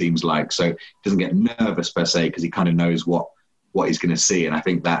what the team's like. So he doesn't get nervous per se because he kind of knows what he's going to see. And I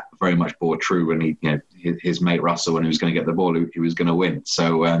think that very much bore true when his mate Russell, when he was going to get the ball, he was going to win.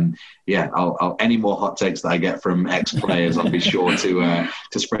 So, I'll any more hot takes that I get from ex-players, I'll be sure to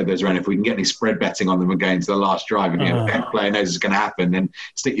spread those around. If we can get any spread betting on them and going to the last drive, and if the player knows it's going to happen, then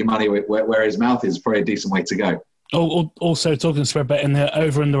stick your money where his mouth is probably a decent way to go. Also, talking spread betting, the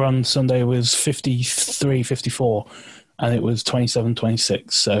over-under on Sunday was 53-54. And it was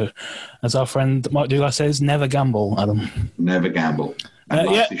 27-26. So, as our friend Mike Douglas says, never gamble, Adam. Never gamble. And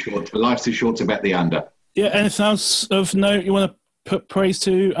life's too short to bet the under. Yeah, anything else of note you want to put praise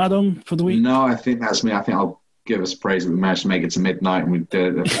to, Adam, for the week? No, I think that's me. I think I'll give us praise that we managed to make it to midnight and we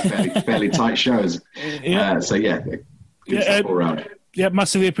did a fairly tight shows. Good stuff all around. Yeah,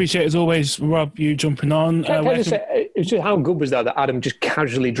 massively appreciate, as always, Rob, you jumping on. Can I just say, how good was that Adam just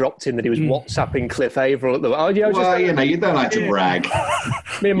casually dropped in that he was WhatsApping Cliff Averill at the... you don't like to brag.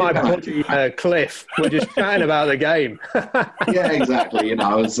 Me and my buddy Cliff were just chatting about the game. Yeah, exactly.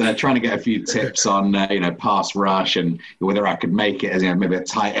 I was trying to get a few tips on, pass rush and whether I could make it as maybe a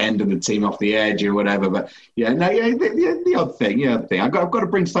tight end of the team off the edge or whatever. But the odd thing. I've got to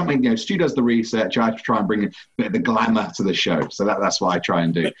bring something. Stu does the research. I have to try and bring a bit of the glamour to the show. So that's what I try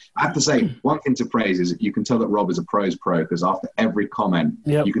and do. I have to say, one thing to praise is you can tell that Rob is a pro's pro because after every comment,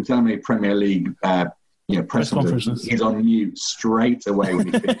 you can tell how many Premier League press conferences he's on mute straight away when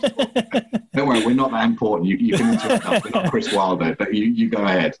he finishes. Don't worry, we're not that important. You can interrupt us. We're not Chris Wilder, but you go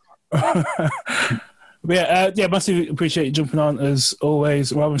ahead. Massively appreciate you jumping on as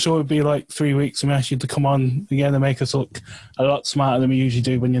always. Rob, I'm sure it'd be like 3 weeks and we ask you to come on again and make us look a lot smarter than we usually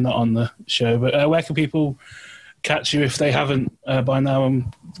do when you're not on the show. But where can people catch you if they haven't by now,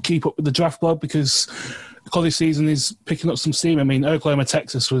 and keep up with the draft blog, because the college season is picking up some steam. I mean, Oklahoma,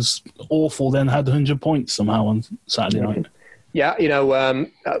 Texas was awful, then had 100 points somehow on Saturday night. Yeah,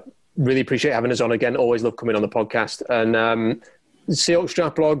 really appreciate having us on again. Always love coming on the podcast. And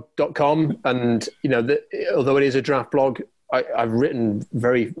SeahawksDraftBlog.com, and although it is a draft blog, I've written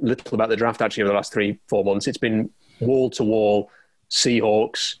very little about the draft actually over the last 3-4 months. It's been wall to wall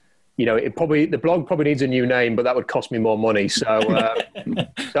Seahawks. The blog probably needs a new name, but that would cost me more money. So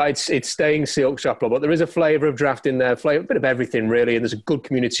it's staying Seahawks Draft Blog. But there is a flavour of draft in there, a bit of everything really. And there's a good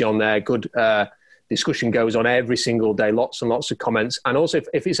community on there. Good discussion goes on every single day. Lots and lots of comments. And also,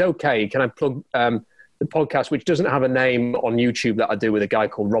 if it's okay, can I plug the podcast, which doesn't have a name on YouTube, that I do with a guy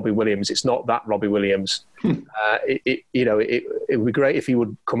called Robbie Williams. It's not that Robbie Williams. It would be great if he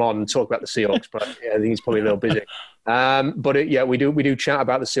would come on and talk about the Seahawks, but I think he's probably a little busy. We do chat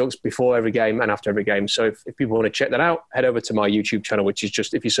about the Seahawks before every game and after every game. So if people want to check that out, head over to my YouTube channel, which is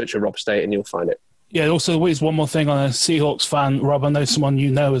just, if you search for Rob Staton, you'll find it. Yeah, also, there's one more thing on a Seahawks fan, Rob. I know someone you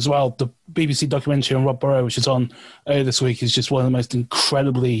know as well. The BBC documentary on Rob Burrow, which is on this week, is just one of the most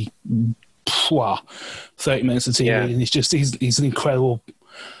incredibly 30 minutes of TV. Yeah. And he's an incredible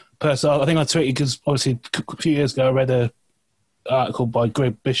person. I think I tweeted because obviously a few years ago I read an article by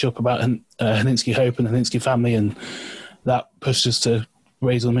Greg Bishop about Haninsky Hope and the Haninsky family, and that pushed us to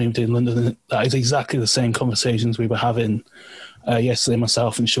raise the movement in London. And that is exactly the same conversations we were having yesterday,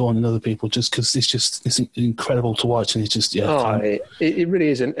 myself and Sean and other people, just because it's incredible to watch, and it's just it really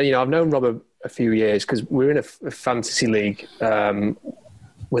is. And I've known Rob a few years because we're in a fantasy league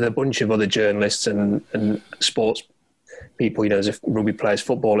with a bunch of other journalists and sports people, there's rugby players,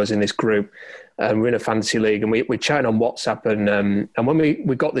 footballers in this group. And we're in a fantasy league, and we're chatting on WhatsApp. And when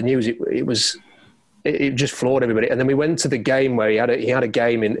we got the news, it just floored everybody. And then we went to the game where he had a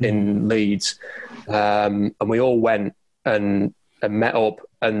game in Leeds, and we all went and met up.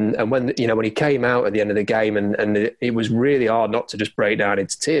 And when he came out at the end of the game, and it was really hard not to just break down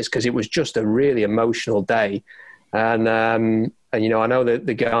into tears, because it was just a really emotional day. And I know that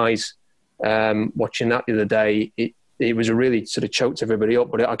the guys watching that the other day, it was a really sort of choked everybody up.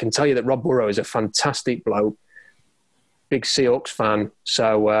 But I can tell you that Rob Burrow is a fantastic bloke, big Seahawks fan.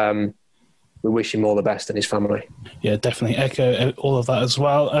 So we wish him all the best and his family. Yeah, definitely echo all of that as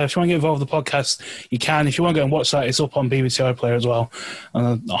well. If you want to get involved with the podcast, you can. If you want to go and watch that, it's up on BBC iPlayer as well.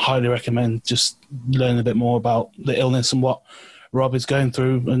 And I highly recommend just learning a bit more about the illness and what Rob is going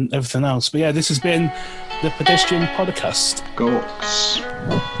through and everything else. But yeah, this has been the Pedestrian Podcast. Goats.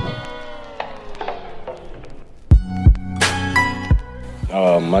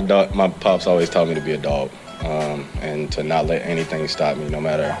 My pops always taught me to be a dog, and to not let anything stop me, no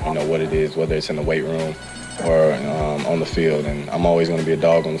matter what it is, whether it's in the weight room or on the field. And I'm always going to be a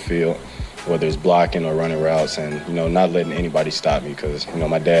dog on the field, whether it's blocking or running routes, and not letting anybody stop me. Because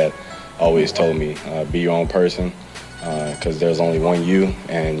my dad always told me, be your own person, because there's only one you.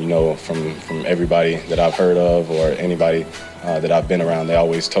 And from everybody that I've heard of or anybody that I've been around, they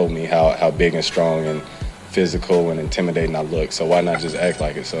always told me how big and strong and physical and intimidating I look. So why not just act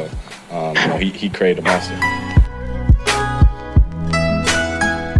like it? So he created a monster.